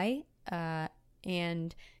why.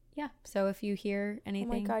 And yeah, so if you hear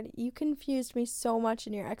anything. Oh my God, you confused me so much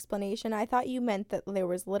in your explanation. I thought you meant that there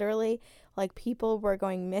was literally like people were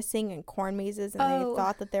going missing in corn mazes, and they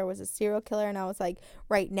thought that there was a serial killer. And I was like,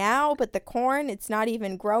 right now, but the corn, it's not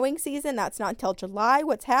even growing season. That's not until July.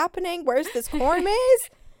 What's happening? Where's this corn maze?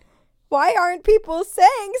 Why aren't people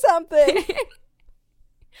saying something?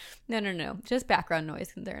 No. Just background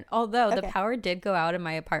noise concern. Although the power did go out in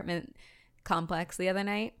my apartment complex the other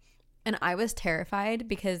night. And I was terrified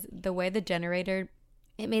because the way the generator,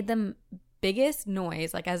 it made the biggest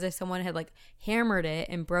noise, like as if someone had like hammered it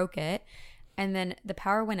and broke it. And then the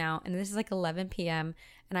power went out, and this is like 11 p.m.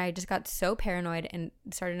 And I just got so paranoid and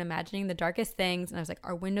started imagining the darkest things. And I was like,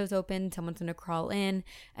 our window's open, someone's going to crawl in.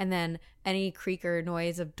 And then any creak or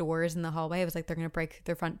noise of doors in the hallway, I was like, they're going to break through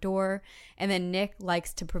their front door. And then Nick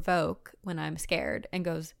likes to provoke when I'm scared and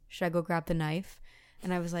goes, should I go grab the knife?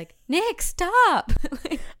 And I was like, Nick, stop.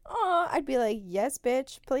 I'd be like, yes,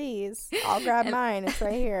 bitch, please. I'll grab mine. It's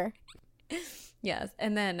right here. Yes.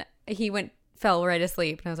 And then he fell right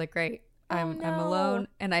asleep. And I was like, great. I'm alone.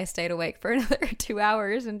 And I stayed awake for another 2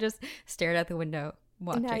 hours and just stared out the window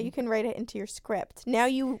watching. Now you can write it into your script. Now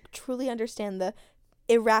you truly understand the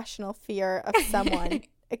irrational fear of someone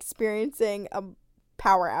experiencing a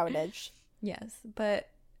power outage. Yes. But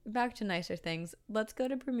back to nicer things. Let's go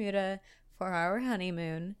to Bermuda for our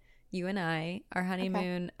honeymoon, you and I, our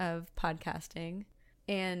honeymoon of podcasting,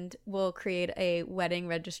 and we'll create a wedding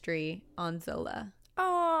registry on Zola.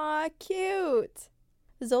 Aw, cute.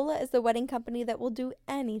 Zola is the wedding company that will do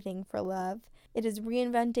anything for love. It is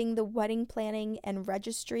reinventing the wedding planning and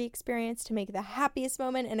registry experience to make the happiest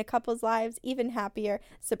moment in a couple's lives even happier.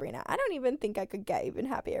 Sabrina, I don't even think I could get even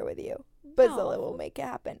happier with you, but Zola will make it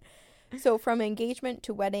happen. So from engagement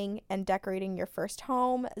to wedding and decorating your first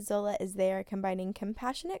home, Zola is there combining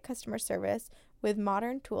compassionate customer service with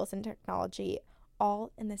modern tools and technology,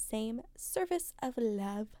 all in the same service of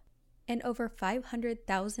love. And over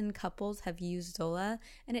 500,000 couples have used Zola,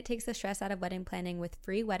 and it takes the stress out of wedding planning with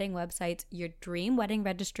free wedding websites, your dream wedding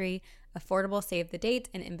registry, affordable save the dates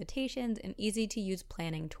and invitations, and easy to use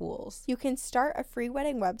planning tools. You can start a free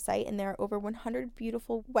wedding website, and there are over 100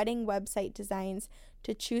 beautiful wedding website designs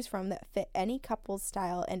to choose from that fit any couple's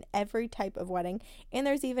style and every type of wedding. And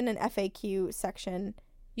there's even an FAQ section.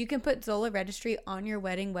 You can put Zola Registry on your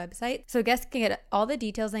wedding website so guests can get all the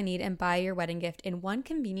details they need and buy your wedding gift in one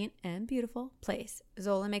convenient and beautiful place.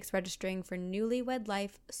 Zola makes registering for newlywed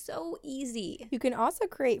life so easy. You can also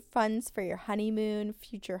create funds for your honeymoon,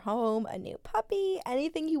 future home, a new puppy,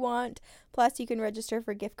 anything you want. Plus, you can register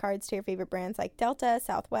for gift cards to your favorite brands like Delta,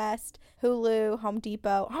 Southwest, Hulu, Home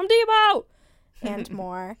Depot, and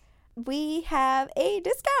more. We have a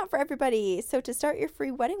discount for everybody. So to start your free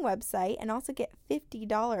wedding website and also get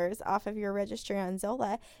 $50 off of your registry on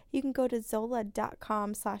Zola, you can go to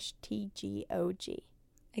zola.com/TGOG.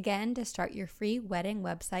 Again, to start your free wedding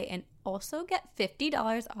website and also get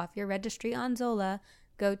 $50 off your registry on Zola,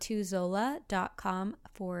 go to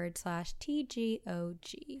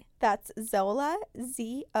zola.com/TGOG. That's Zola,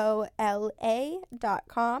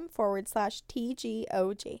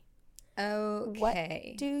 ZOLA.com/TGOG. Okay.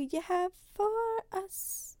 What do you have for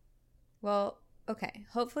us? Well, okay.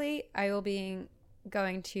 Hopefully I will be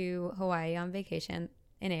going to Hawaii on vacation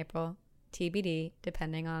in April. TBD,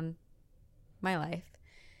 depending on my life.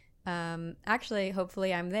 Actually,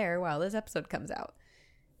 hopefully I'm there while this episode comes out.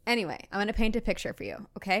 Anyway, I'm going to paint a picture for you,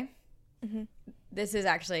 okay? Mm-hmm. This is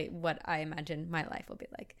actually what I imagine my life will be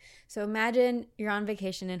like. So imagine you're on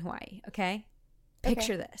vacation in Hawaii, okay?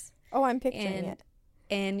 Picture this. Oh, I'm picturing it.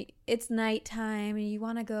 And it's nighttime and you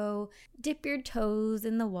want to go dip your toes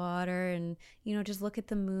in the water and, you know, just look at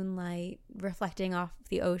the moonlight reflecting off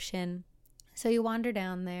the ocean. So you wander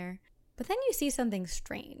down there. But then you see something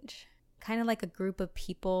strange, kind of like a group of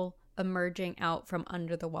people emerging out from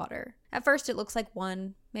under the water. At first it looks like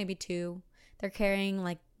one, maybe two. They're carrying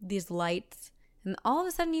like these lights. And all of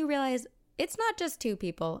a sudden you realize it's not just two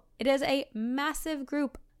people. It is a massive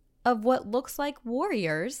group of what looks like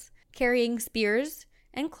warriors carrying spears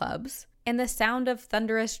and clubs, and the sound of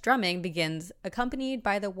thunderous drumming begins, accompanied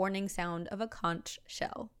by the warning sound of a conch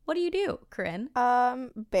shell. What do, Corinne?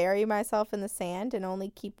 Bury myself in the sand and only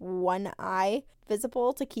keep one eye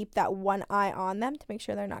visible to keep that one eye on them to make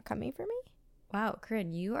sure they're not coming for me. Wow,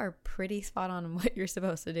 Corinne, you are pretty spot on what you're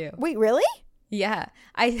supposed to do. Wait, really? Yeah.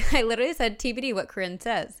 I literally said TBD what Corinne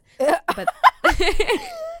says. But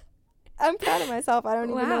I'm proud of myself. I don't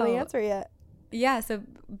even know the answer yet. Yeah, so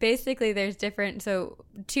basically there are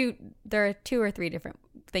 2 or 3 different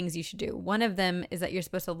things you should do. One of them is that you're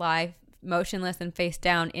supposed to lie motionless and face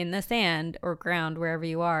down in the sand or ground wherever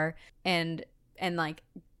you are and like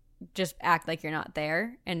just act like you're not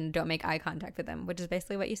there and don't make eye contact with them, which is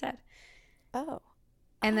basically what you said. Oh.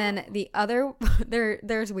 And then the other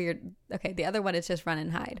there's weird. Okay, the other one is just run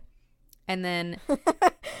and hide. And then so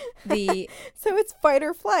it's fight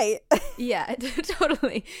or flight. Yeah,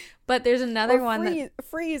 totally. But there's another one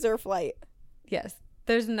freeze or flight. Yes.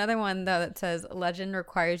 There's another one though that says legend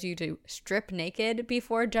requires you to strip naked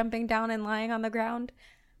before jumping down and lying on the ground.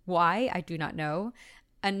 Why? I do not know.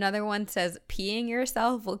 Another one says peeing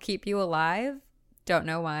yourself will keep you alive. Don't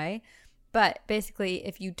know why. But basically,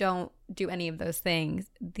 if you don't do any of those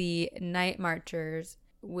things, the night marchers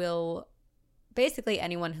will basically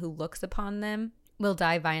anyone who looks upon them will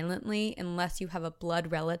die violently unless you have a blood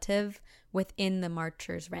relative within the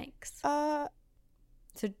marchers' ranks. So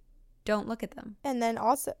don't look at them. And then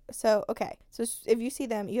also, so if you see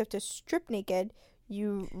them, you have to strip naked,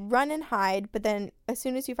 you run and hide, but then as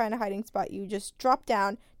soon as you find a hiding spot, you just drop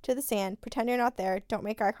down to the sand, pretend you're not there, don't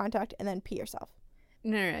make eye contact, and then pee yourself.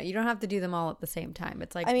 No. You don't have to do them all at the same time.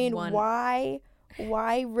 It's like why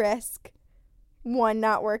risk one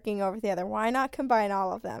not working over the other? Why not combine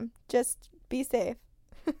all of them? Just be safe.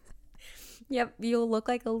 Yep, you'll look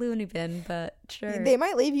like a loony bin, but sure. They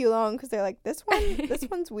might leave you alone because they're like, this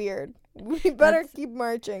one's weird. We better keep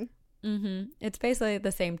marching. Mm-hmm. It's basically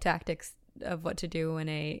the same tactics of what to do when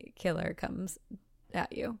a killer comes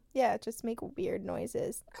at you. Yeah, just make weird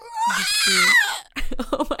noises.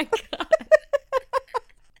 Oh my god.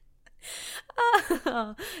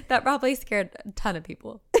 Oh, that probably scared a ton of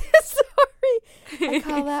people. Sorry. I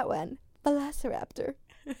call that one Velociraptor.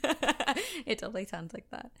 It totally sounds like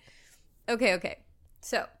that. Okay.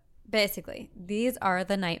 So basically, these are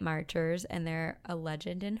the night marchers, and they're a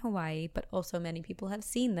legend in Hawaii, but also many people have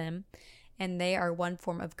seen them, and they are one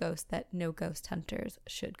form of ghost that no ghost hunters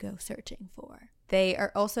should go searching for. They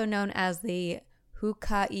are also known as the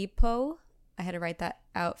Hukaipo. I had to write that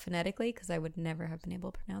out phonetically because I would never have been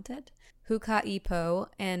able to pronounce it. Hukaipo,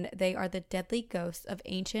 and they are the deadly ghosts of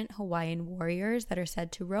ancient Hawaiian warriors that are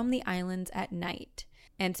said to roam the islands at night,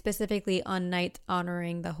 and specifically on nights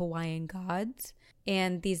honoring the Hawaiian gods.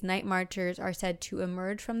 And these night marchers are said to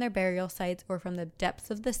emerge from their burial sites or from the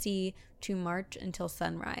depths of the sea to march until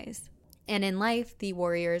sunrise. And in life, the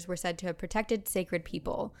warriors were said to have protected sacred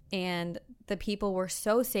people. And the people were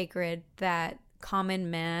so sacred that common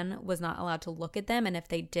man was not allowed to look at them. And if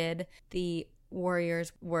they did, the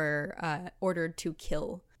warriors were ordered to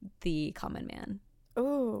kill the common man.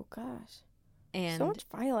 Oh, gosh. And so much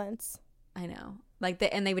violence. I know.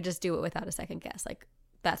 And they would just do it without a second guess. Like,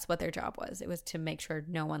 that's what their job was. It was to make sure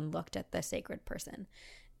no one looked at the sacred person.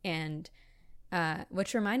 And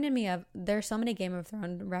which reminded me of, there's so many Game of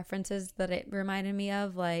Thrones references that it reminded me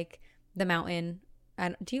of, like The Mountain.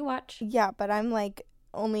 Do you watch? Yeah, but I'm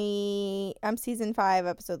I'm season 5,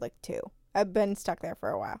 episode 2. I've been stuck there for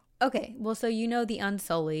a while. Okay, well, so you know The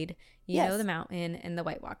Unsullied, you know The Mountain, and The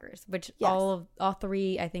White Walkers, which all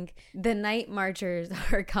three, I think, the Night Marchers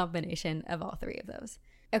are a combination of all three of those.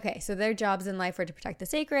 Okay, so their jobs in life were to protect the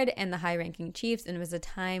sacred and the high-ranking chiefs, and it was a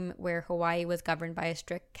time where Hawaii was governed by a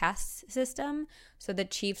strict caste system, so the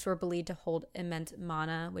chiefs were believed to hold immense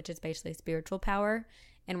mana, which is basically spiritual power,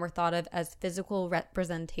 and were thought of as physical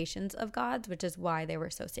representations of gods, which is why they were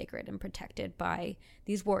so sacred and protected by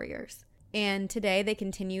these warriors. And today they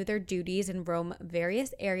continue their duties and roam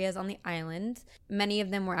various areas on the island. Many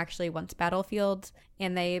of them were actually once battlefields,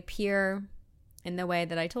 and they appear in the way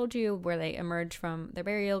that I told you, where they emerge from their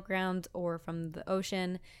burial grounds or from the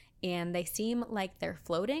ocean, and they seem like they're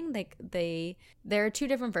floating. There are two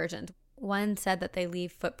different versions. One said that they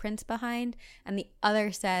leave footprints behind, and the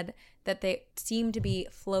other said that they seem to be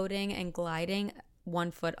floating and gliding 1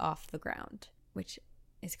 foot off the ground, which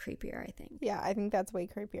is creepier, I think. Yeah, I think that's way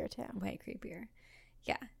creepier too. Way creepier.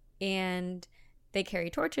 Yeah. And they carry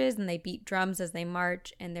torches and they beat drums as they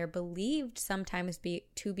march, and they're believed sometimes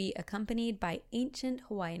to be accompanied by ancient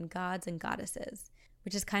Hawaiian gods and goddesses,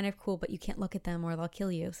 which is kind of cool, but you can't look at them or they'll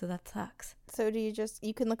kill you, so that sucks. So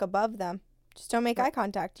you can look above them. Just don't make eye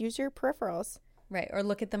contact. Use your peripherals. Right, or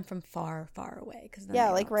look at them from far, far away. Yeah,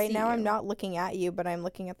 like right now I'm not looking at you, but I'm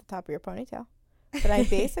looking at the top of your ponytail. But I'm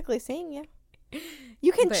basically seeing you.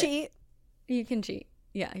 You can cheat. You can cheat.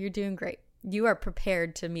 Yeah, you're doing great. You are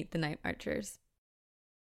prepared to meet the Night Marchers.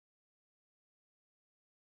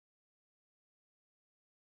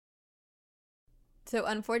 So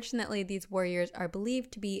unfortunately, these warriors are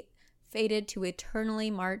believed to be fated to eternally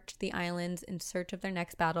march the islands in search of their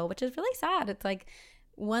next battle, which is really sad. It's like,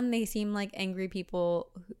 one, they seem like angry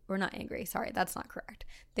people, or not angry, sorry, that's not correct.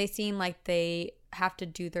 They seem like they have to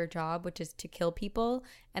do their job, which is to kill people,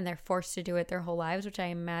 and they're forced to do it their whole lives, which I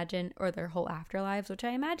imagine, or their whole afterlives, which I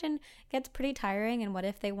imagine gets pretty tiring. And what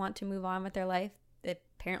if they want to move on with their life?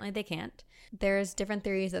 Apparently they can't. There's different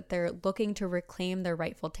theories that they're looking to reclaim their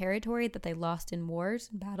rightful territory that they lost in wars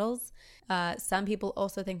and battles. Some people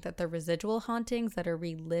also think that they're residual hauntings that are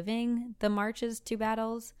reliving the marches to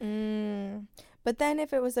battles. But then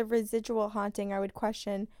if it was a residual haunting, I would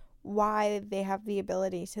question why they have the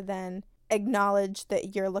ability to then acknowledge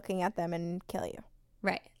that you're looking at them and kill you.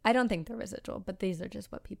 Right. I don't think they're residual, but these are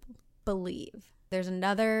just what people believe. There's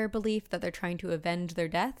another belief that they're trying to avenge their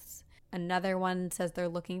deaths. Another one says they're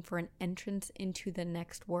looking for an entrance into the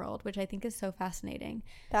next world, which I think is so fascinating.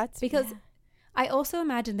 That's because I also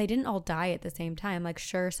imagine they didn't all die at the same time. Like,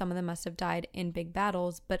 sure, some of them must have died in big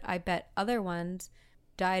battles, but I bet other ones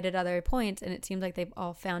died at other points, and it seems like they've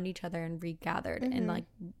all found each other and regathered and like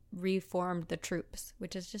reformed the troops,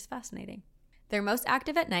 which is just fascinating. They're most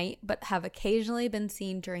active at night, but have occasionally been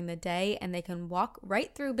seen during the day, and they can walk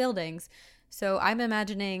right through buildings. So I'm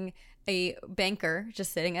imagining a banker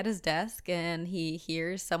just sitting at his desk, and he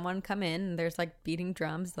hears someone come in, and there's like beating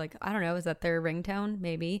drums. Like, I don't know, is that their ringtone?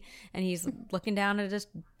 Maybe. And he's looking down at his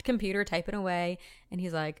computer, typing away, and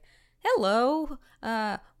he's like, "Hello,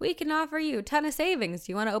 we can offer you a ton of savings.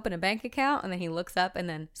 Do you want to open a bank account?" And then he looks up and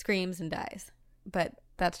then screams and dies. But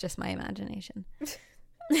that's just my imagination.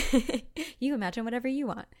 You imagine whatever you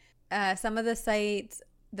want. Some of the sites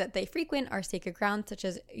that they frequent are sacred grounds such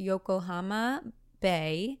as Yokohama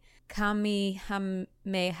Bay, Kamehameha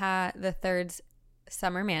III's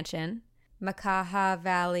Summer Mansion, Makaha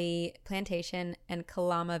Valley Plantation, and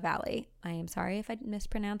Kalama Valley. I am sorry if I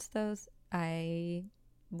mispronounced those. I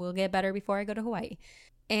will get better before I go to Hawaii.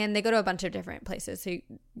 And they go to a bunch of different places. So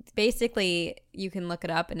basically, you can look it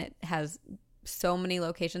up, and it has so many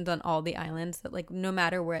locations on all the islands that, like, no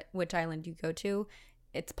matter which island you go to,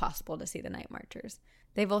 it's possible to see the Night Marchers.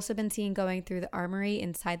 They've also been seen going through the armory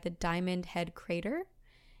inside the Diamond Head crater.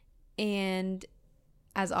 And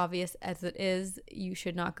as obvious as it is, you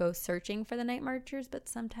should not go searching for the night marchers, but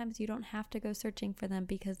sometimes you don't have to go searching for them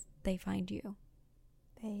because they find you.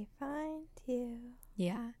 They find you.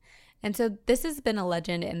 Yeah. And so this has been a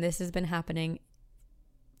legend, and this has been happening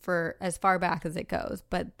for as far back as it goes.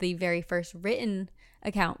 But the very first written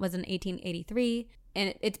account was in 1883.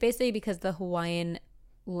 And it's basically because the Hawaiian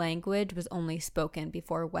language was only spoken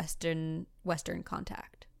before Western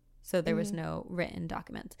contact. So there was no written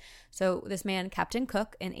documents. So this man, Captain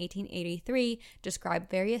Cook, in 1883, described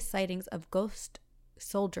various sightings of ghost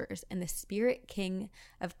soldiers and the spirit king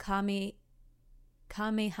of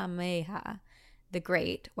Kamehameha the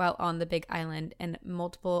Great while on the Big Island, and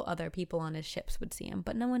multiple other people on his ships would see him.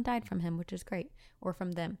 But no one died from him, which is great, or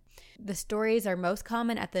from them. The stories are most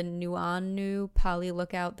common at the Nuuanu Pali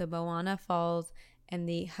Lookout, the Moana Falls, and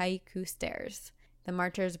the Haiku Stairs. The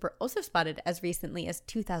marchers were also spotted as recently as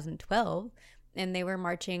 2012, and they were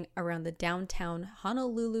marching around the downtown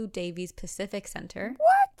Honolulu Davies Pacific Center.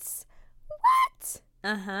 What?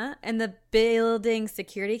 And the building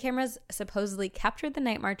security cameras supposedly captured the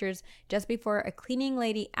night marchers just before a cleaning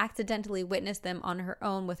lady accidentally witnessed them on her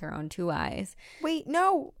own with her own 2 eyes. Wait,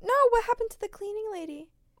 no. What happened to the cleaning lady?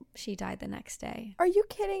 She died the next day. Are you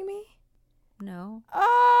kidding me? No.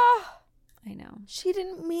 I know. She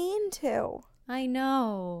didn't mean to. I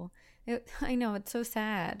know. It's so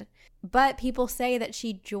sad. But people say that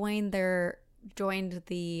she joined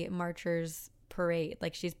the marchers parade.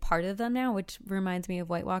 Like, she's part of them now, which reminds me of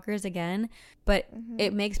White Walkers again. But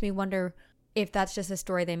it makes me wonder if that's just a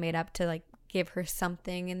story they made up to, like, give her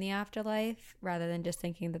something in the afterlife rather than just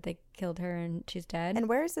thinking that they killed her and she's dead. And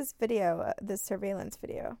where is this video, this surveillance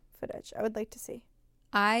video footage? I would like to see.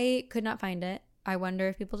 I could not find it. I wonder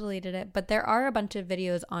if people deleted it. But there are a bunch of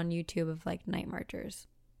videos on YouTube of, like, night marchers.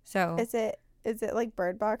 So Is it like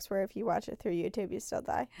Bird Box, where if you watch it through YouTube, you still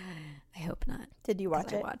die? I hope not. Did you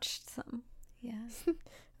watch it? I watched some. Yeah.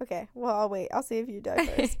 Okay. Well, I'll wait. I'll see if you die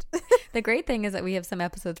first. The great thing is that we have some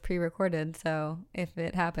episodes pre-recorded, so if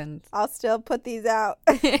it happens, I'll still put these out.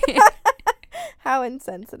 How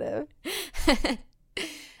insensitive.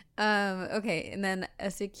 Okay, and then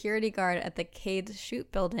a security guard at the Cades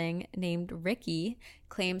Chute building named Ricky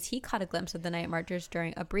claims he caught a glimpse of the night marchers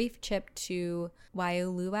during a brief trip to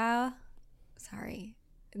Waialua. Sorry.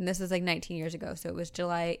 And this was like 19 years ago, so it was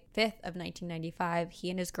July 5th of 1995. He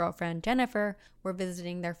and his girlfriend, Jennifer, were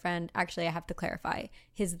visiting their friend. Actually, I have to clarify,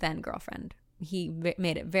 his then girlfriend. He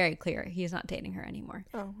made it very clear he's not dating her anymore.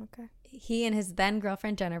 Oh, okay. He and his then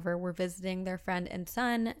girlfriend, Jennifer, were visiting their friend and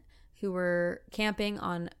son, who were camping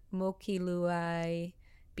on Mokiluai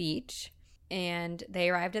Beach. And they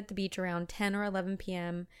arrived at the beach around 10 or 11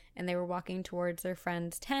 p.m. and they were walking towards their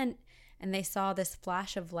friend's tent. And they saw this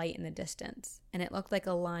flash of light in the distance. And it looked like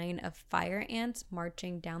a line of fire ants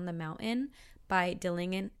marching down the mountain by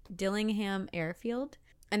Dillingham Airfield.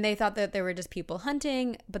 And they thought that they were just people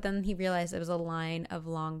hunting. But then he realized it was a line of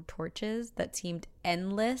long torches that seemed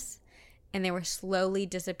endless. And they were slowly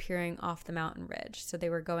disappearing off the mountain ridge. So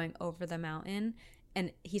they were going over the mountain.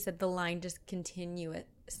 And he said the line just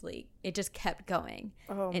continuously, it just kept going.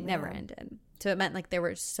 It never ended. So it meant like there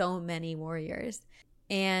were so many warriors.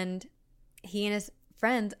 And he and his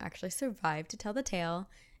friends actually survived to tell the tale,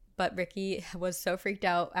 but Ricky was so freaked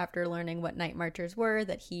out after learning what night marchers were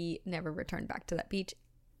that he never returned back to that beach,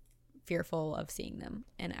 fearful of seeing them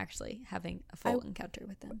and actually having a full encounter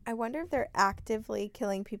with them. I wonder if they're actively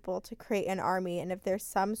killing people to create an army, and if there's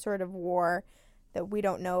some sort of war that we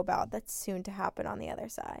don't know about that's soon to happen on the other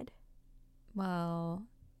side. Well,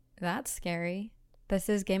 that's scary. This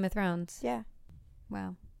is Game of Thrones. Yeah.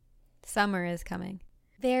 Wow. Summer is coming.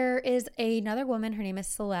 There is another woman, her name is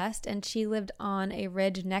Celeste, and she lived on a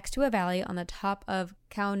ridge next to a valley on the top of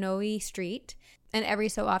Kaunoi Street. And every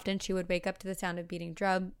so often she would wake up to the sound of beating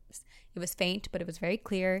drums. It was faint, but it was very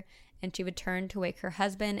clear. And she would turn to wake her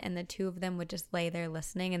husband, and the two of them would just lay there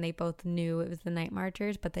listening. And they both knew it was the night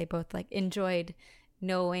marchers, but they both like enjoyed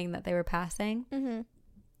knowing that they were passing. Mm-hmm.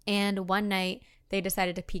 And one night they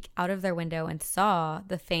decided to peek out of their window and saw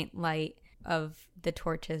the faint light of the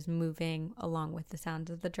torches moving along with the sounds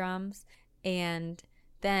of the drums. And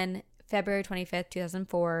then February 25th,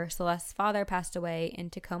 2004, Celeste's father passed away in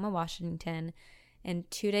Tacoma, Washington. And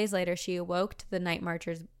 2 days later, she awoke to the night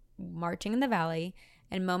marchers marching in the valley.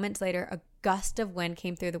 And moments later, a gust of wind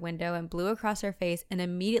came through the window and blew across her face. And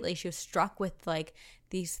immediately she was struck with like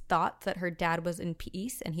these thoughts that her dad was in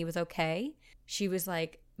peace and he was okay. She was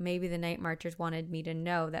like, maybe the night marchers wanted me to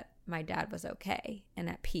know that my dad was okay and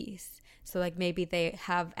at peace. So like maybe they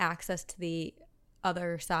have access to the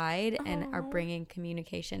other side and are bringing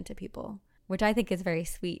communication to people, which I think is very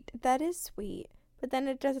sweet. That is sweet. But then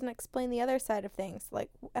it doesn't explain the other side of things.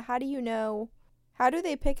 Like, how do you know? How do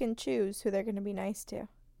they pick and choose who they're going to be nice to?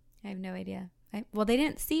 I have no idea. Well, they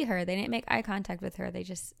didn't see her. They didn't make eye contact with her. They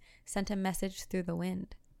just sent a message through the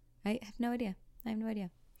wind. I have no idea.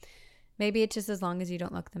 Maybe it's just as long as you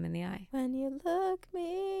don't look them in the eye. When you look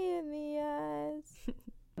me in the eyes.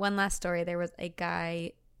 One last story. There was a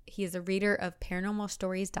guy, he is a reader of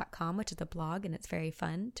paranormalstories.com, which is a blog, and it's very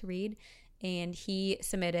fun to read. And he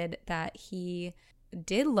submitted that he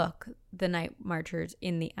did look the night marchers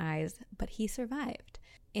in the eyes, but he survived.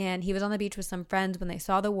 And he was on the beach with some friends when they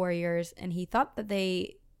saw the warriors, and he thought that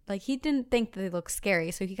he didn't think that they looked scary,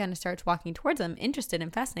 so he kind of starts walking towards them, interested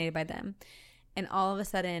and fascinated by them. And all of a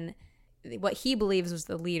sudden, what he believes was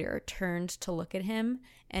the leader turned to look at him,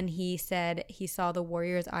 and he said he saw the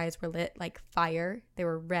warrior's eyes were lit like fire. They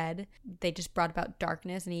were red. They just brought about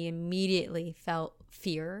darkness, and he immediately felt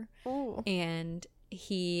fear. Ooh. And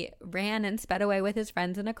he ran and sped away with his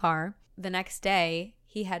friends in a car. The next day,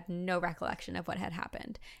 he had no recollection of what had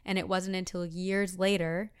happened. And it wasn't until years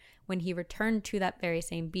later when he returned to that very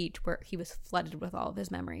same beach where he was flooded with all of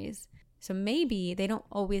his memories. So maybe they don't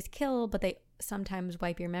always kill, but they sometimes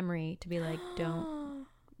wipe your memory to be like, don't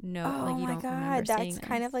know, like you don't remember seeing this. That's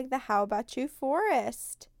kind of like the How About You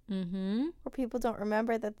forest. Mm-hmm. Where people don't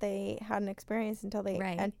remember that they had an experience until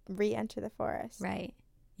they re-enter the forest. Right.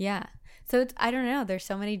 Yeah. So I don't know. There's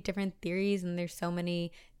so many different theories and there's so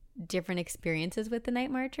many different experiences with the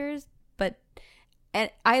night marchers. But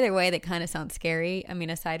either way, they kind of sound scary. I mean,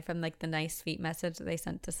 aside from like the nice, sweet message that they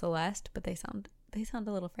sent to Celeste, but they sound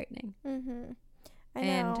a little frightening. Mm-hmm. I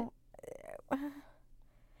know.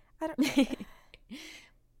 I don't.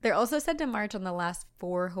 They're also said to march on the last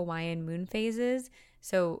 4 Hawaiian moon phases.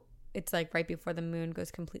 So it's like right before the moon goes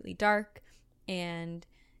completely dark. And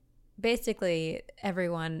basically every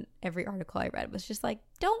article I read was just like,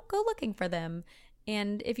 don't go looking for them.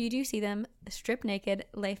 And if you do see them, strip naked,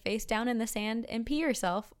 lay face down in the sand and pee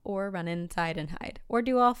yourself, or run inside and hide. Or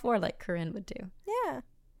do all 4 like Corinne would do. Yeah.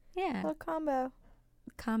 Yeah. Little combo.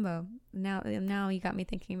 Now you got me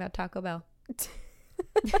thinking about Taco Bell.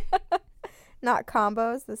 Not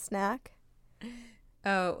combos, the snack.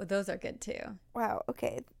 Oh, those are good too. Wow.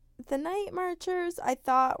 Okay. The night marchers, I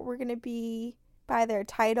thought were going to be, by their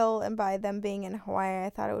title and by them being in Hawaii,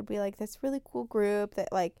 I thought it would be like this really cool group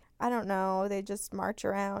that, like, I don't know, they just march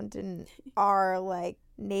around and are like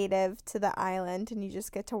native to the island and you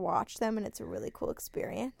just get to watch them and it's a really cool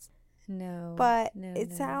experience. No. But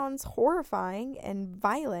it sounds horrifying and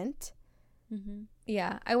violent. Mm-hmm.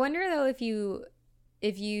 Yeah. I wonder though if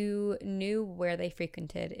you knew where they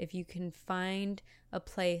frequented, if you can find a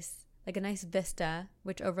place like a nice vista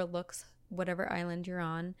which overlooks whatever island you're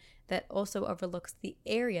on, that also overlooks the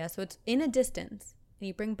area, so it's in a distance, and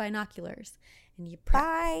you bring binoculars and you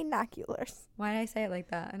binoculars. Why did I say it like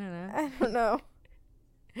that? I don't know.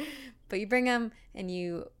 But you bring them and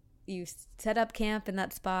you set up camp in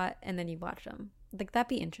that spot and then you watch them. Like, that'd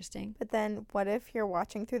be interesting. But then what if you're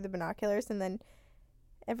watching through the binoculars and then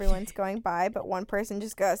everyone's going by, but one person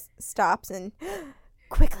just stops and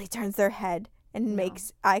quickly turns their head and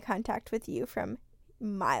makes eye contact with you from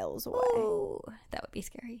miles away? Ooh, that would be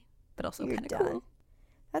scary, but also kind of cool.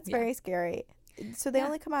 That's very scary. So they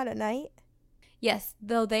only come out at night? Yes,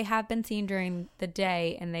 though they have been seen during the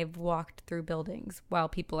day and they've walked through buildings while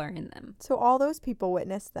people are in them. So all those people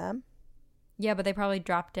witnessed them? Yeah, but they probably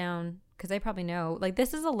dropped down because they probably know. Like,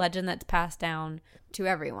 this is a legend that's passed down to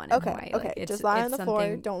everyone in Hawaii. Okay, like, just lie on the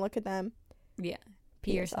floor. Don't look at them. Yeah.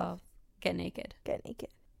 Pee yourself. Get naked.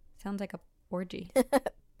 Sounds like a orgy.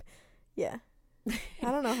 Yeah. I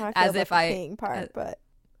don't know how I feel about the peeing part, but...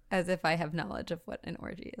 As if I have knowledge of what an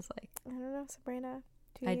orgy is like. I don't know, Sabrina.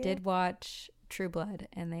 I did watch True Blood,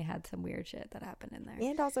 and they had some weird shit that happened in there.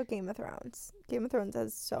 And also Game of Thrones. Game of Thrones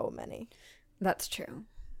has so many. That's true.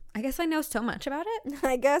 I guess I know so much about it.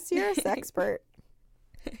 I guess you're a sexpert.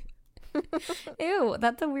 Ew,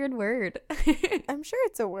 that's a weird word. I'm sure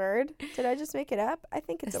it's a word. Did I just make it up? I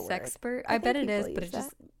think it's a word. Sexpert? I bet it is, but it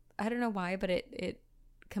just... I don't know why, but it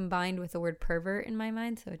combined with the word pervert in my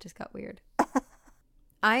mind, so it just got weird.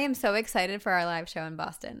 I am so excited for our live show in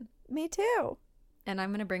Boston. Me too. And I'm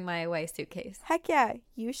going to bring my away suitcase. Heck yeah,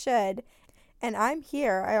 you should. And I'm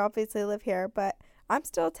here. I obviously live here, but I'm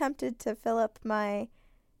still tempted to fill up my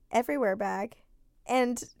everywhere bag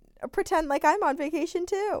and pretend like I'm on vacation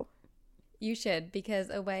too. You should,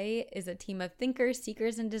 because Away is a team of thinkers,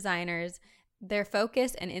 seekers, and designers. Their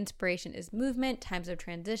focus and inspiration is movement, times of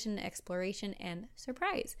transition, exploration, and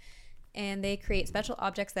surprise. And they create special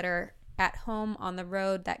objects that are at home, on the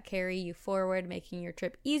road, that carry you forward, making your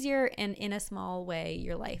trip easier and, in a small way,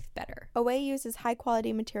 your life better. Away uses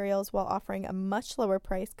high-quality materials while offering a much lower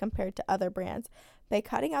price compared to other brands by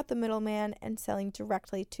cutting out the middleman and selling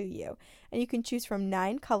directly to you. And you can choose from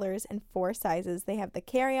 9 colors and 4 sizes. They have the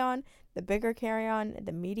carry-on, the bigger carry-on,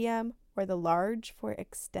 the medium, or the large for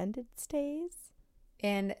extended stays.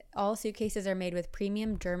 And all suitcases are made with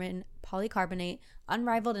premium German polycarbonate,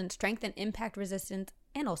 unrivaled in strength and impact resistance,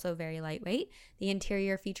 and also very lightweight. The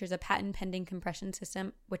interior features a patent-pending compression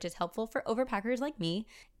system, which is helpful for overpackers like me,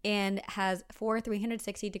 and has 4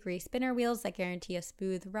 360-degree spinner wheels that guarantee a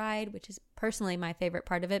smooth ride, which is personally my favorite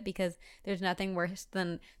part of it because there's nothing worse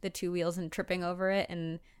than the 2 wheels and tripping over it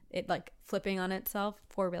and it like flipping on itself.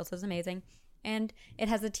 4 wheels is amazing. And it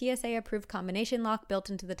has a TSA-approved combination lock built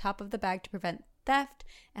into the top of the bag to prevent theft.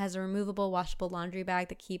 It has a removable, washable laundry bag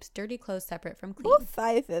that keeps dirty clothes separate from clean. Both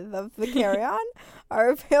sizes of the carry-on are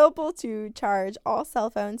available to charge all cell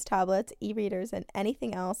phones, tablets, e-readers, and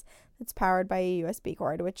anything else that's powered by a USB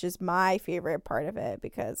cord, which is my favorite part of it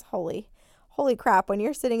because holy crap, when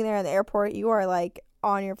you're sitting there in the airport, you are like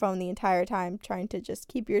on your phone the entire time trying to just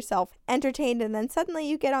keep yourself entertained, and then suddenly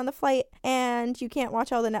you get on the flight and you can't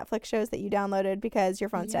watch all the Netflix shows that you downloaded because your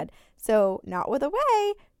phone's dead. So not with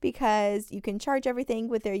Away, because you can charge everything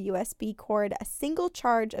with their USB cord. A single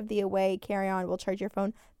charge of the Away carry-on will charge your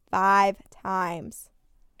phone 5 times.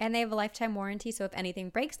 And they have a lifetime warranty, so if anything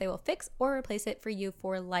breaks, they will fix or replace it for you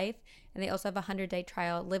for life. And they also have a 100-day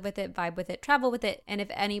trial. Live with it, vibe with it, travel with it. And if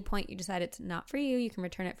at any point you decide it's not for you, you can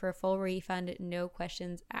return it for a full refund, no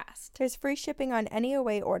questions asked. There's free shipping on any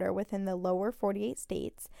Away order within the lower 48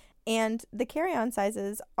 states. And the carry-on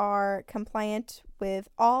sizes are compliant with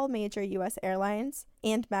all major U.S. airlines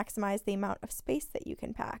and maximize the amount of space that you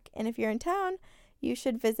can pack. And if you're in town, you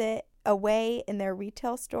should visit Away in their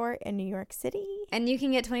retail store in New York City. And you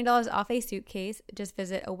can get $20 off a suitcase. Just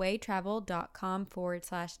visit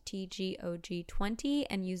awaytravel.com/TGOG20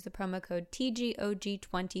 and use the promo code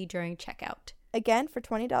TGOG20 during checkout. Again, for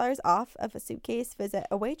 $20 off of a suitcase, visit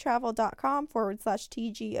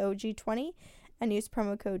awaytravel.com/TGOG20 and use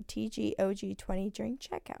promo code TGOG20 during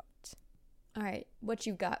checkout. All right, what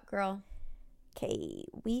you got, girl? Okay,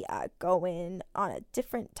 we are going on a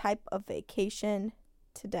different type of vacation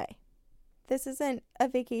today. This isn't a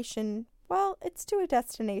vacation, well, it's to a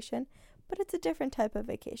destination, but it's a different type of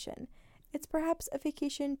vacation. It's perhaps a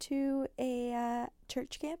vacation to a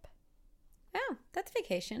church camp. Oh, that's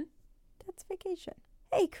vacation. That's vacation.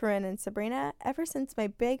 Hey, Corinne and Sabrina. Ever since my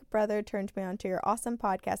big brother turned me on to your awesome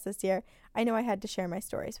podcast this year, I know I had to share my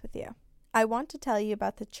stories with you. I want to tell you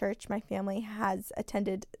about the church my family has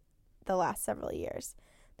attended the last several years.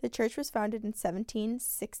 The church was founded in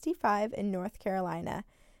 1765 in North Carolina.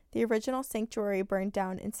 The original sanctuary burned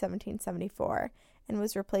down in 1774 and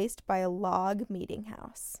was replaced by a log meeting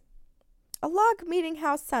house. A log meeting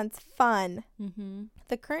house sounds fun. Mm-hmm.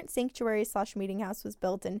 The current sanctuary/meeting house was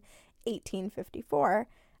built in 1854.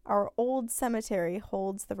 Our old cemetery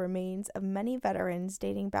holds the remains of many veterans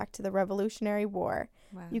dating back to the Revolutionary War.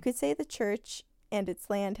 Wow. You could say the church and its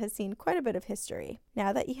land has seen quite a bit of history.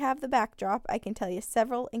 Now that you have the backdrop, I can tell you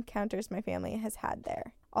several encounters my family has had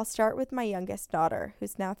there. I'll start with my youngest daughter,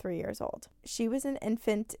 who's now 3 years old. She was an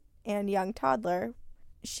infant and young toddler.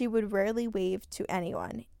 She would rarely wave to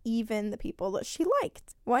anyone, even the people that she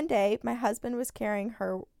liked. One day, my husband was carrying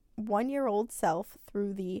her 1-year-old self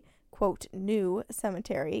through the, quote, new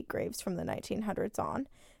cemetery, graves from the 1900s on,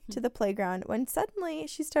 to the playground when suddenly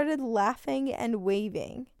she started laughing and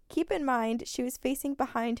waving. Keep in mind, she was facing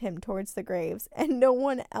behind him towards the graves, and no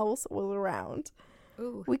one else was around.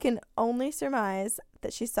 Ooh. We can only surmise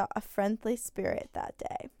that she saw a friendly spirit that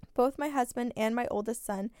day. Both my husband and my oldest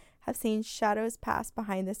son have seen shadows pass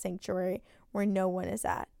behind the sanctuary where no one is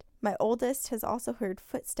at. My oldest has also heard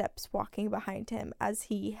footsteps walking behind him as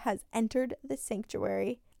he has entered the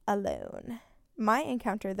sanctuary alone. My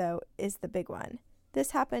encounter, though, is the big one.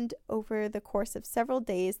 This happened over the course of several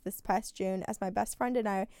days this past June as my best friend and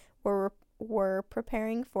I were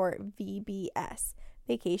preparing for VBS,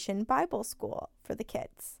 Vacation Bible School, for the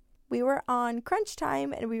kids. We were on crunch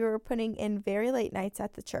time and we were putting in very late nights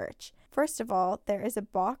at the church. First of all, there is a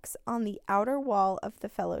box on the outer wall of the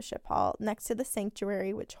fellowship hall next to the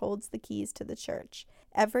sanctuary which holds the keys to the church.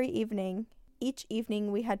 Each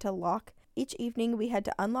evening we had to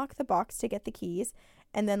unlock the box to get the keys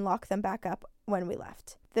and then lock them back up when we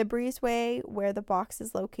left. The breezeway where the box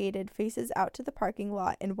is located faces out to the parking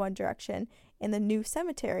lot in one direction and the new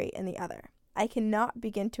cemetery in the other. I cannot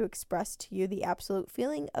begin to express to you the absolute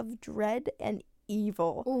feeling of dread and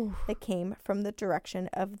evil that came from the direction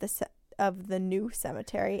of the new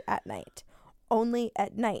cemetery at night. only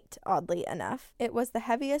at night, oddly enough. It was the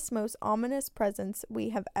heaviest, most ominous presence we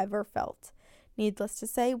have ever felt. Needless to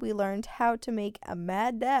say, we learned how to make a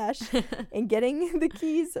mad dash in getting the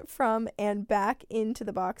keys from and back into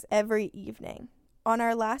the box every evening. On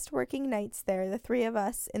our last working nights there, the three of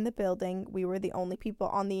us in the building, we were the only people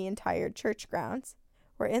on the entire church grounds,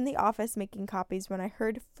 were in the office making copies when I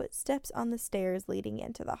heard footsteps on the stairs leading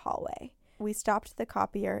into the hallway. We stopped the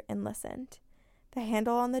copier and listened. The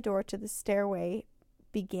handle on the door to the stairway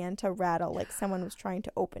began to rattle like someone was trying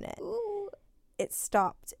to open it. Ooh. It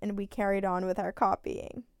stopped, and we carried on with our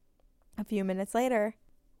copying. A few minutes later,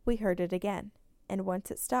 we heard it again, and once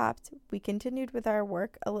it stopped, we continued with our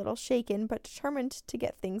work, a little shaken but determined to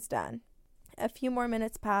get things done. A few more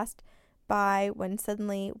minutes passed by when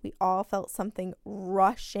suddenly we all felt something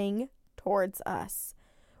rushing towards us.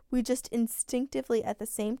 We just instinctively at the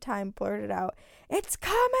same time blurted out, "It's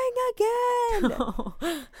coming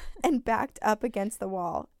again!" and backed up against the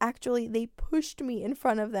wall. Actually, they pushed me in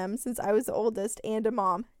front of them since I was the oldest and a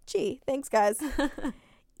mom. Gee, thanks, guys.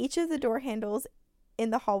 Each of the door handles in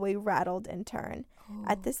the hallway rattled in turn. Oh.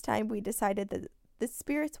 At this time, we decided that the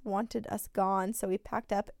spirits wanted us gone, so we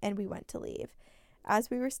packed up and we went to leave. As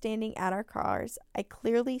we were standing at our cars, I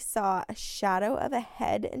clearly saw a shadow of a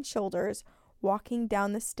head and shoulders walking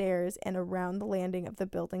down the stairs and around the landing of the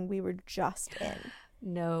building we were just in.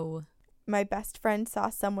 No. My best friend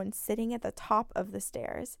saw someone sitting at the top of the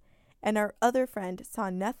stairs, and our other friend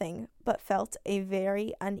saw nothing but felt a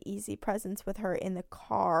very uneasy presence with her in the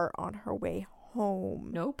car on her way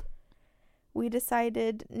home. Nope. We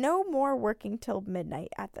decided no more working till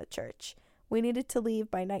midnight at the church. We needed to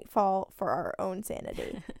leave by nightfall for our own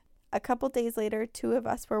sanity. A couple days later, two of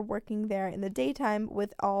us were working there in the daytime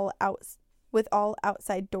with all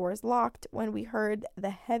outside doors locked when we heard the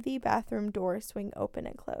heavy bathroom door swing open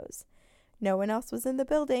and close. No one else was in the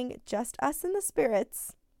building, just us and the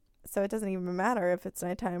spirits. So it doesn't even matter if it's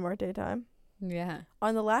nighttime or daytime. Yeah.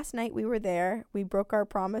 On the last night we were there, we broke our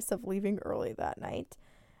promise of leaving early that night.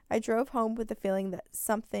 I drove home with the feeling that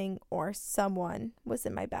something or someone was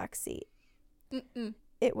in my back seat. Mm-mm.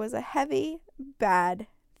 It was a heavy, bad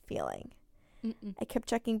feeling. Mm-mm. I kept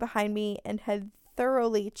checking behind me and had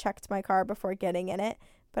thoroughly checked my car before getting in it,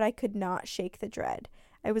 but I could not shake the dread.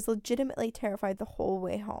 I was legitimately terrified the whole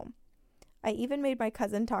way home. I even made my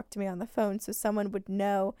cousin talk to me on the phone so someone would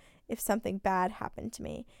know if something bad happened to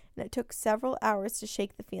me, and it took several hours to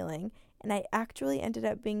shake the feeling, and I actually ended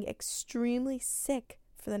up being extremely sick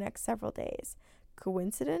for the next several days.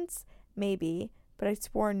 Coincidence? Maybe, but I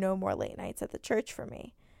swore no more late nights at the church for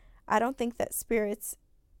me. I don't think the spirits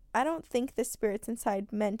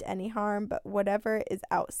inside meant any harm, but whatever is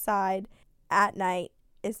outside at night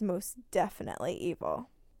is most definitely evil.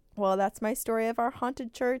 Well, that's my story of our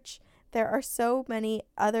haunted church. There are so many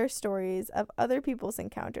other stories of other people's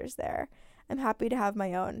encounters there. I'm happy to have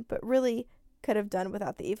my own, but really could have done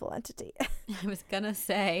without the evil entity. I was gonna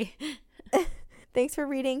say. Thanks for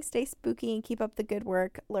reading. Stay spooky and keep up the good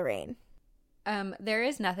work, Lorraine. There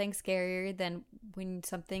is nothing scarier than when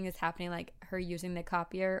something is happening, like her using the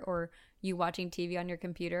copier or you watching TV on your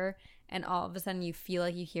computer, and all of a sudden you feel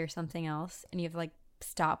like you hear something else, and you have to like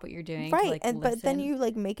stop what you're doing, right? To, like, and listen. But then you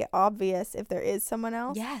like make it obvious if there is someone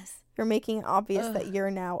else. Yes, you're making it obvious that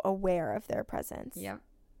you're now aware of their presence. Yep,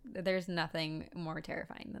 there's nothing more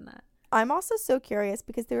terrifying than that. I'm also so curious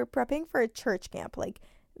because they were prepping for a church camp. Like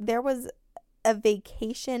there was a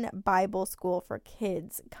vacation Bible school for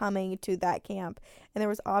kids coming to that camp, and there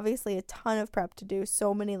was obviously a ton of prep to do,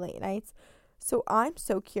 so many late nights. So I'm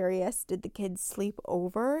so curious, did the kids sleep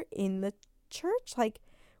over in the church? Like,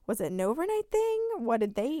 was it an overnight thing? What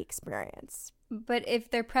did they experience? But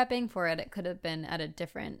if they're prepping for it, it could have been at a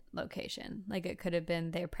different location. Like it could have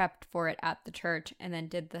been they prepped for it at the church and then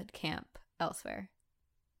did the camp elsewhere.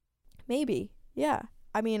 Maybe. Yeah.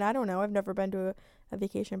 I mean, I don't know. I've never been to a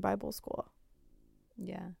vacation Bible school.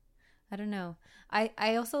 Yeah. I don't know.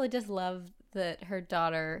 I also just love that her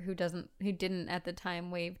daughter, who didn't at the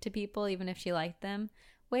time wave to people, even if she liked them,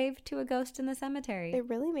 waved to a ghost in the cemetery. It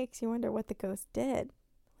really makes you wonder what the ghost did.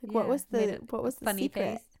 Like, yeah, what was the funny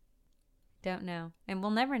secret? face? Don't know. And we'll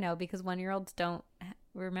never know because 1-year-olds don't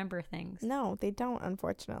remember things. No, they don't,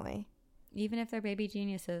 unfortunately. Even if they're baby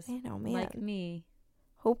geniuses. I know, man. Like me.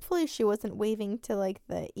 Hopefully she wasn't waving to, like,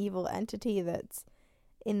 the evil entity that's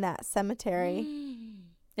in that cemetery.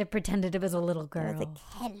 It pretended it was a little girl. I was like,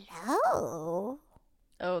 hello.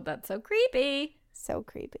 Oh, that's so creepy. So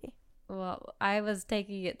creepy. Well, I was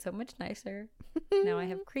taking it so much nicer. Now I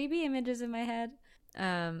have creepy images in my head.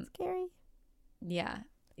 Scary. Yeah.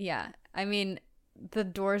 I mean, the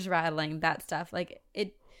doors rattling, that stuff. Like,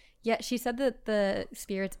 Yeah, she said that the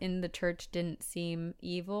spirits in the church didn't seem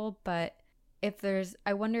evil, but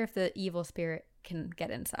I wonder if the evil spirit can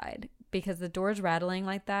get inside, because the doors rattling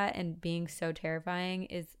like that and being so terrifying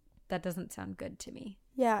that doesn't sound good to me.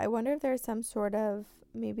 Yeah, I wonder if there's some sort of,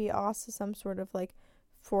 maybe also some sort of like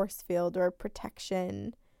force field or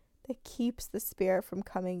protection that keeps the spirit from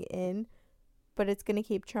coming in, but it's going to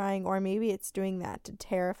keep trying, or maybe it's doing that to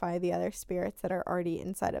terrify the other spirits that are already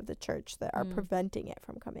inside of the church that are preventing it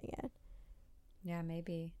from coming in. Yeah,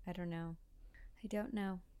 maybe. I don't know. I don't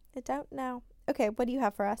know. Okay, what do you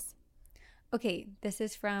have for us? Okay, this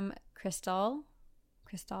is from Crystal.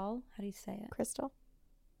 Crystal? How do you say it? Crystal.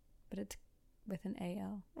 But it's with an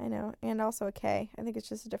A-L. I know, and also a K. I think it's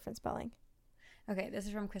just a different spelling. Okay, this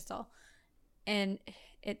is from Crystal. And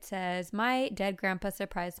it says, my dead grandpa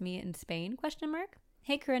surprised me in Spain, ?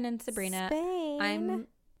 Hey, Corinne and Sabrina. Spain?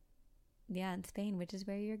 Yeah, in Spain, which is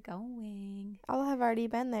where you're going. I'll have already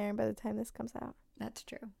been there by the time this comes out. That's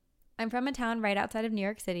true. I'm from a town right outside of New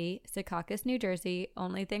York City, Secaucus, New Jersey.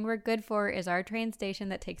 Only thing we're good for is our train station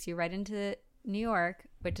that takes you right into New York,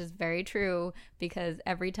 which is very true, because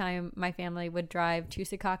every time my family would drive to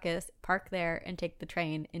Secaucus, park there, and take the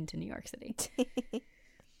train into New York City.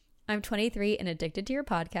 I'm 23 and addicted to your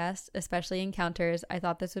podcast, especially Encounters. I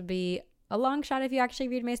thought this would be a long shot if you actually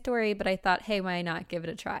read my story, but I thought, hey, why not give it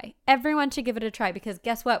a try? Everyone should give it a try, because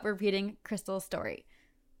guess what? We're reading Crystal's story,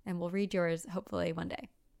 and we'll read yours hopefully one day.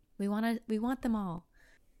 We want them all.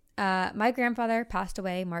 My grandfather passed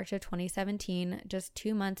away March of 2017, just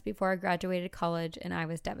 2 months before I graduated college, and I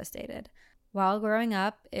was devastated. While growing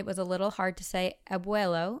up, it was a little hard to say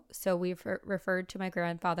abuelo, so we referred to my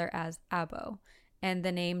grandfather as Abo, and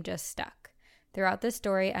the name just stuck. Throughout this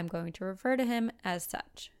story, I'm going to refer to him as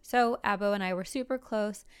such. So Abo and I were super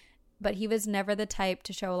close, but he was never the type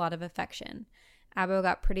to show a lot of affection. Abo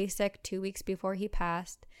got pretty sick 2 weeks before he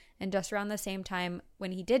passed, and just around the same time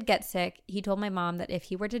when he did get sick, he told my mom that if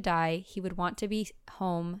he were to die, he would want to be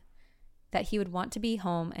home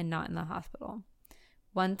and not in the hospital.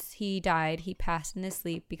 Once he died, he passed in his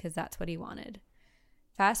sleep because that's what he wanted.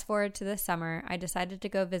 Fast forward to this summer, I decided to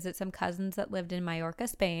go visit some cousins that lived in Mallorca,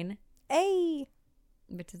 Spain. Hey!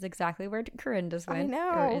 Which is exactly where Corinne just went. I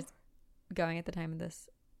know. Or is going at the time of this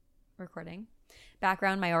recording.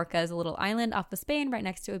 Background, Mallorca is a little island off of Spain right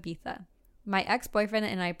next to Ibiza. My ex-boyfriend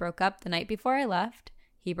and I broke up the night before I left.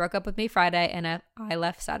 He broke up with me Friday and I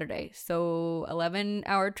left Saturday. So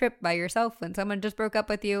 11-hour trip by yourself when someone just broke up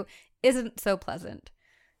with you isn't so pleasant.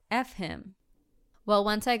 F him. Well,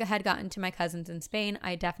 once I had gotten to my cousins in Spain,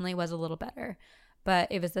 I definitely was a little better. But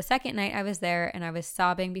it was the second night I was there and I was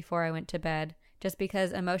sobbing before I went to bed, just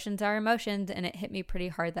because emotions are emotions, and it hit me pretty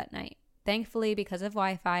hard that night. Thankfully, because of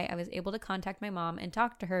Wi-Fi, I was able to contact my mom and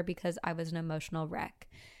talk to her because I was an emotional wreck.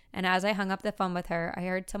 And as I hung up the phone with her, I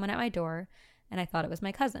heard someone at my door, and I thought it was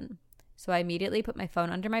my cousin. So I immediately put my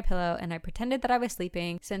phone under my pillow and I pretended that I was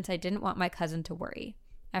sleeping since I didn't want my cousin to worry.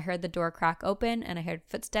 I heard the door crack open and I heard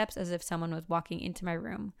footsteps as if someone was walking into my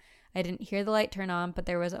room. I didn't hear the light turn on, but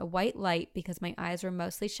there was a white light because my eyes were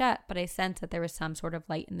mostly shut, but I sensed that there was some sort of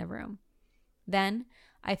light in the room. Then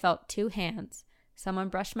I felt 2 hands. Someone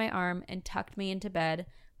brushed my arm and tucked me into bed,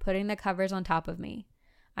 putting the covers on top of me.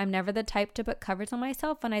 I'm never the type to put covers on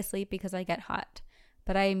myself when I sleep because I get hot,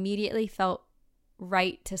 but I immediately felt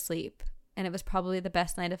right to sleep, and it was probably the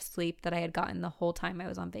best night of sleep that I had gotten the whole time I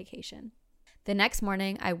was on vacation. The next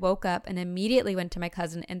morning, I woke up and immediately went to my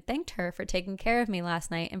cousin and thanked her for taking care of me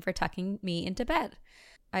last night and for tucking me into bed.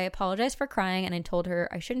 I apologized for crying and I told her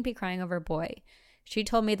I shouldn't be crying over a boy. She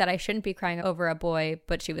told me that I shouldn't be crying over a boy,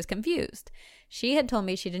 but she was confused. She had told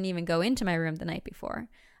me she didn't even go into my room the night before.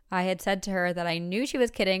 I had said to her that I knew she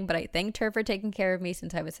was kidding, but I thanked her for taking care of me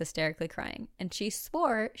since I was hysterically crying, and she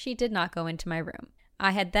swore she did not go into my room.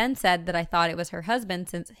 I had then said that I thought it was her husband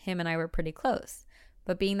since him and I were pretty close.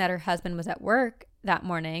 But being that her husband was at work that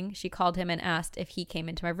morning, she called him and asked if he came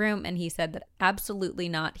into my room, and he said that absolutely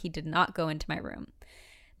not, he did not go into my room.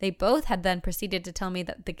 They both had then proceeded to tell me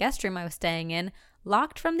that the guest room I was staying in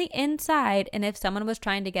locked from the inside, and if someone was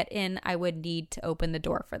trying to get in, I would need to open the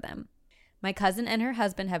door for them. My cousin and her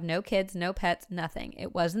husband have no kids, no pets, nothing.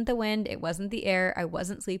 It wasn't the wind, it wasn't the air, I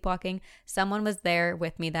wasn't sleepwalking. Someone was there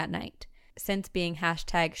with me that night. Since being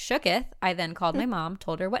 #shooketh, I then called my mom,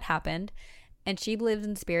 told her what happened, and she believes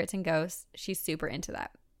in spirits and ghosts. She's super into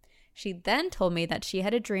that. She then told me that she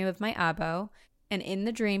had a dream of my Abo, and in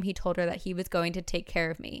the dream he told her that he was going to take care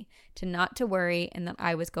of me, to not to worry, and that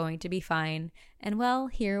I was going to be fine. And well,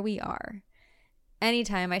 here we are.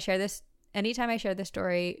 Anytime I share this anytime I share this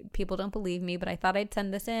story, people don't believe me, but I thought I'd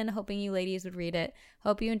send this in, hoping you ladies would read it.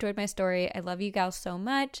 Hope you enjoyed my story. I love you gals so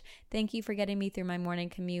much. Thank you for getting me through my morning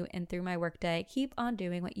commute and through my workday. Keep on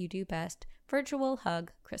doing what you do best. Virtual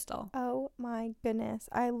hug, Crystal. Oh my goodness.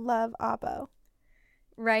 I love Abo.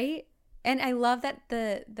 Right? And I love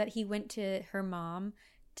that he went to her mom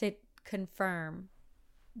to confirm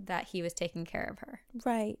that he was taking care of her.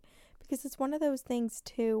 Right. Because it's one of those things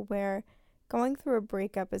too where going through a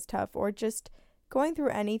breakup is tough, or just going through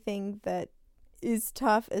anything that is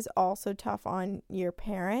tough is also tough on your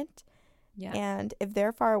parent. Yeah. And if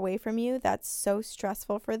they're far away from you, that's so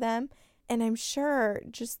stressful for them. And I'm sure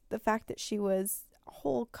just the fact that she was a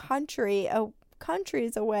whole countries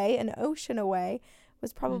away, an ocean away,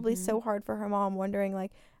 was probably so hard for her mom, wondering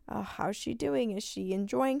like, how's she doing? Is she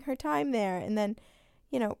enjoying her time there? And then,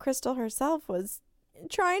 Crystal herself was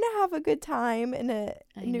trying to have a good time in a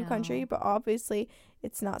new country, but obviously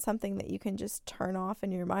it's not something that you can just turn off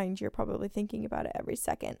in your mind. You're probably thinking about it every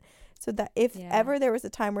second. So that if ever there was a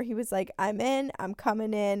time where he was like, I'm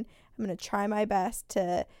coming in, I'm going to try my best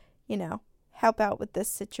to, help out with this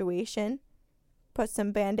situation, put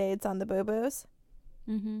some Band-Aids on the boo-boos.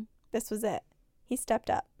 This was it. He stepped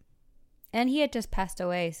up. And he had just passed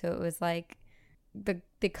away, so it was like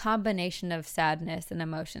the combination of sadness and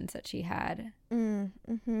emotions that she had. And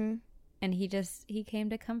he came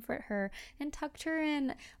to comfort her and tucked her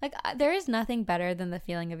in. Like, there is nothing better than the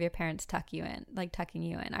feeling of your parents tucking you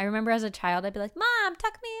in. I remember as a child, I'd be like, Mom,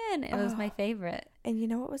 tuck me in. It was my favorite. And you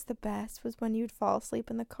know what was the best was when you'd fall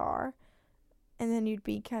asleep in the car, and then you'd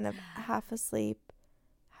be kind of half asleep,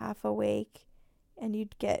 half awake, and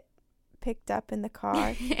you'd get picked up in the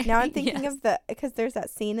car. Now I'm thinking of because there's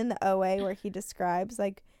that scene in the OA where he describes,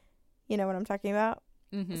 like, you know what I'm talking about?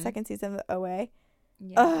 The second season of the OA.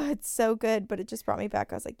 Yeah. Oh, it's so good, but it just brought me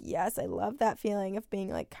back. I was like, yes, I love that feeling of being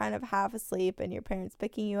like kind of half asleep and your parents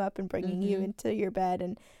picking you up and bringing you into your bed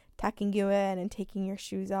and tucking you in and taking your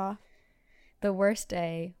shoes off. The worst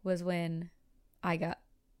day was when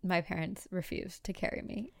my parents refused to carry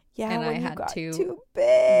me. Yeah, and when I you had got to too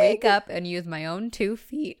big. Wake up and use my own 2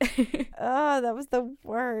 feet. Oh, that was the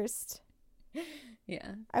worst.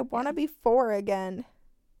 Yeah. I want to be 4 again.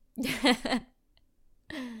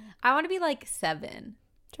 I want to be like 7. I'm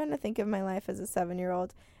trying to think of my life as a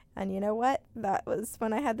 7-year-old. And you know what? That was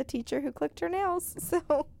when I had the teacher who clicked her nails.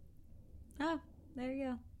 So. Oh, there you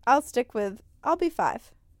go. I'll be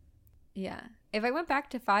 5. Yeah. If I went back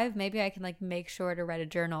to 5, maybe I can like make sure to write a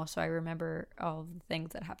journal so I remember all the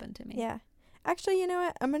things that happened to me. Yeah. Actually, you know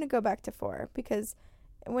what? I'm going to go back to 4 because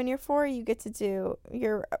when you're 4, you get to do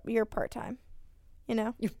your part-time.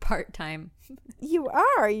 You're part-time. You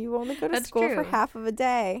are. You only go to school for half of a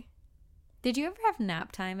day. Did you ever have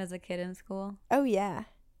nap time as a kid in school? Oh, yeah.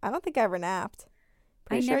 I don't think I ever napped.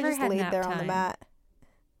 Pretty sure I just laid there on the mat.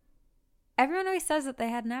 Everyone always says that they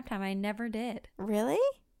had nap time. I never did. Really?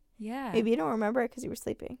 Yeah. Maybe you don't remember it because you were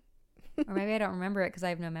sleeping. Or maybe I don't remember it because I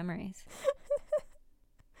have no memories.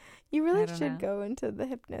 You really should go into the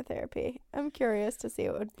hypnotherapy. I'm curious to see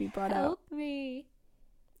what would be brought out. Help me.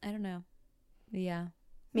 I don't know. Yeah.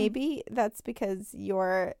 Maybe that's because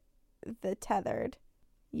you're the tethered.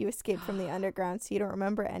 You escaped from the underground, so you don't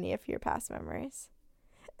remember any of your past memories.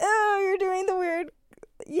 Oh, you're doing the weird...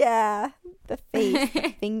 Yeah. The face.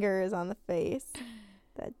 The fingers on the face.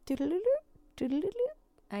 That doodle-doo, doodle-doo.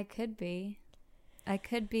 I could be. Oy,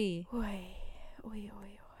 oy, oy,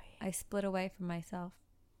 oy. I split away from myself.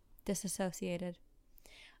 Disassociated.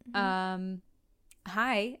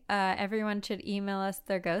 Hi. Everyone should email us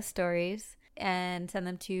their ghost stories and send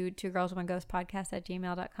them to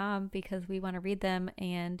twogirlsoneghostpodcast@gmail.com because we want to read them,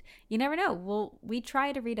 and you never know. We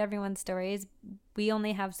try to read everyone's stories. We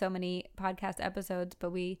only have so many podcast episodes,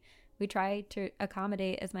 but we try to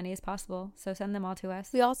accommodate as many as possible. So send them all to us.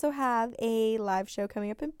 We also have a live show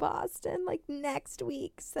coming up in Boston like next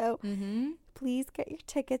week. So please get your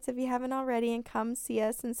tickets if you haven't already and come see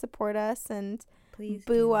us and support us and please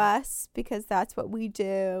boo us because that's what we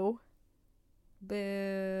do.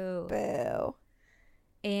 Boo. Boo.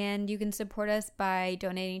 And you can support us by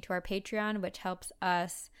donating to our Patreon, which helps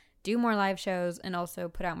us do more live shows and also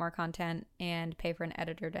put out more content and pay for an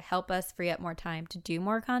editor to help us free up more time to do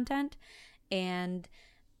more content. And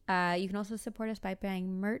you can also support us by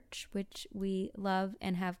buying merch, which we love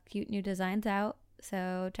and have cute new designs out.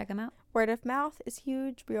 So check them out. Word of mouth is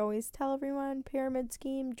huge. We always tell everyone, pyramid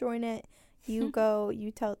scheme, join it. You go,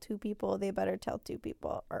 you tell 2 people, they better tell 2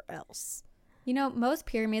 people or else. Most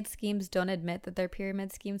pyramid schemes don't admit that they're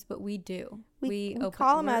pyramid schemes, but we do. We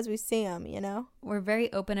call them as we see them, We're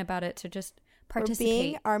very open about it, so just participate. We're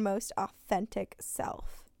being our most authentic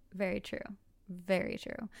self. Very true. Very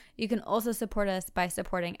true. You can also support us by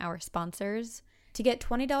supporting our sponsors. To get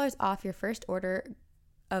 $20 off your first order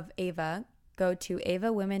of Ava, go to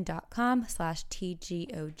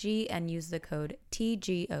avawomen.com/TGOG and use the code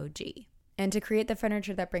TGOG. And to create the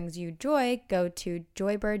furniture that brings you joy, go to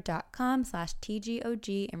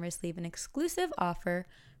joybird.com/TGOG and receive an exclusive offer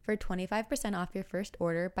for 25% off your first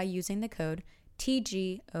order by using the code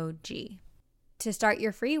TGOG. To start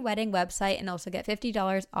your free wedding website and also get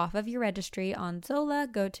 $50 off of your registry on Zola,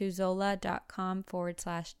 go to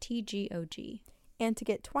zola.com/TGOG. And to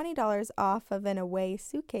get $20 off of an Away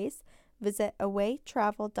suitcase, visit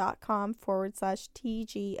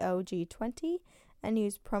awaytravel.com/TGOG20 and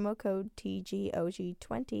use promo code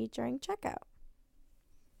TGOG20 during checkout.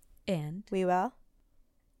 And we will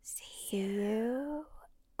see you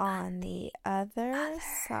on the other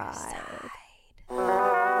side.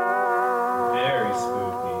 Very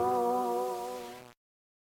spooky.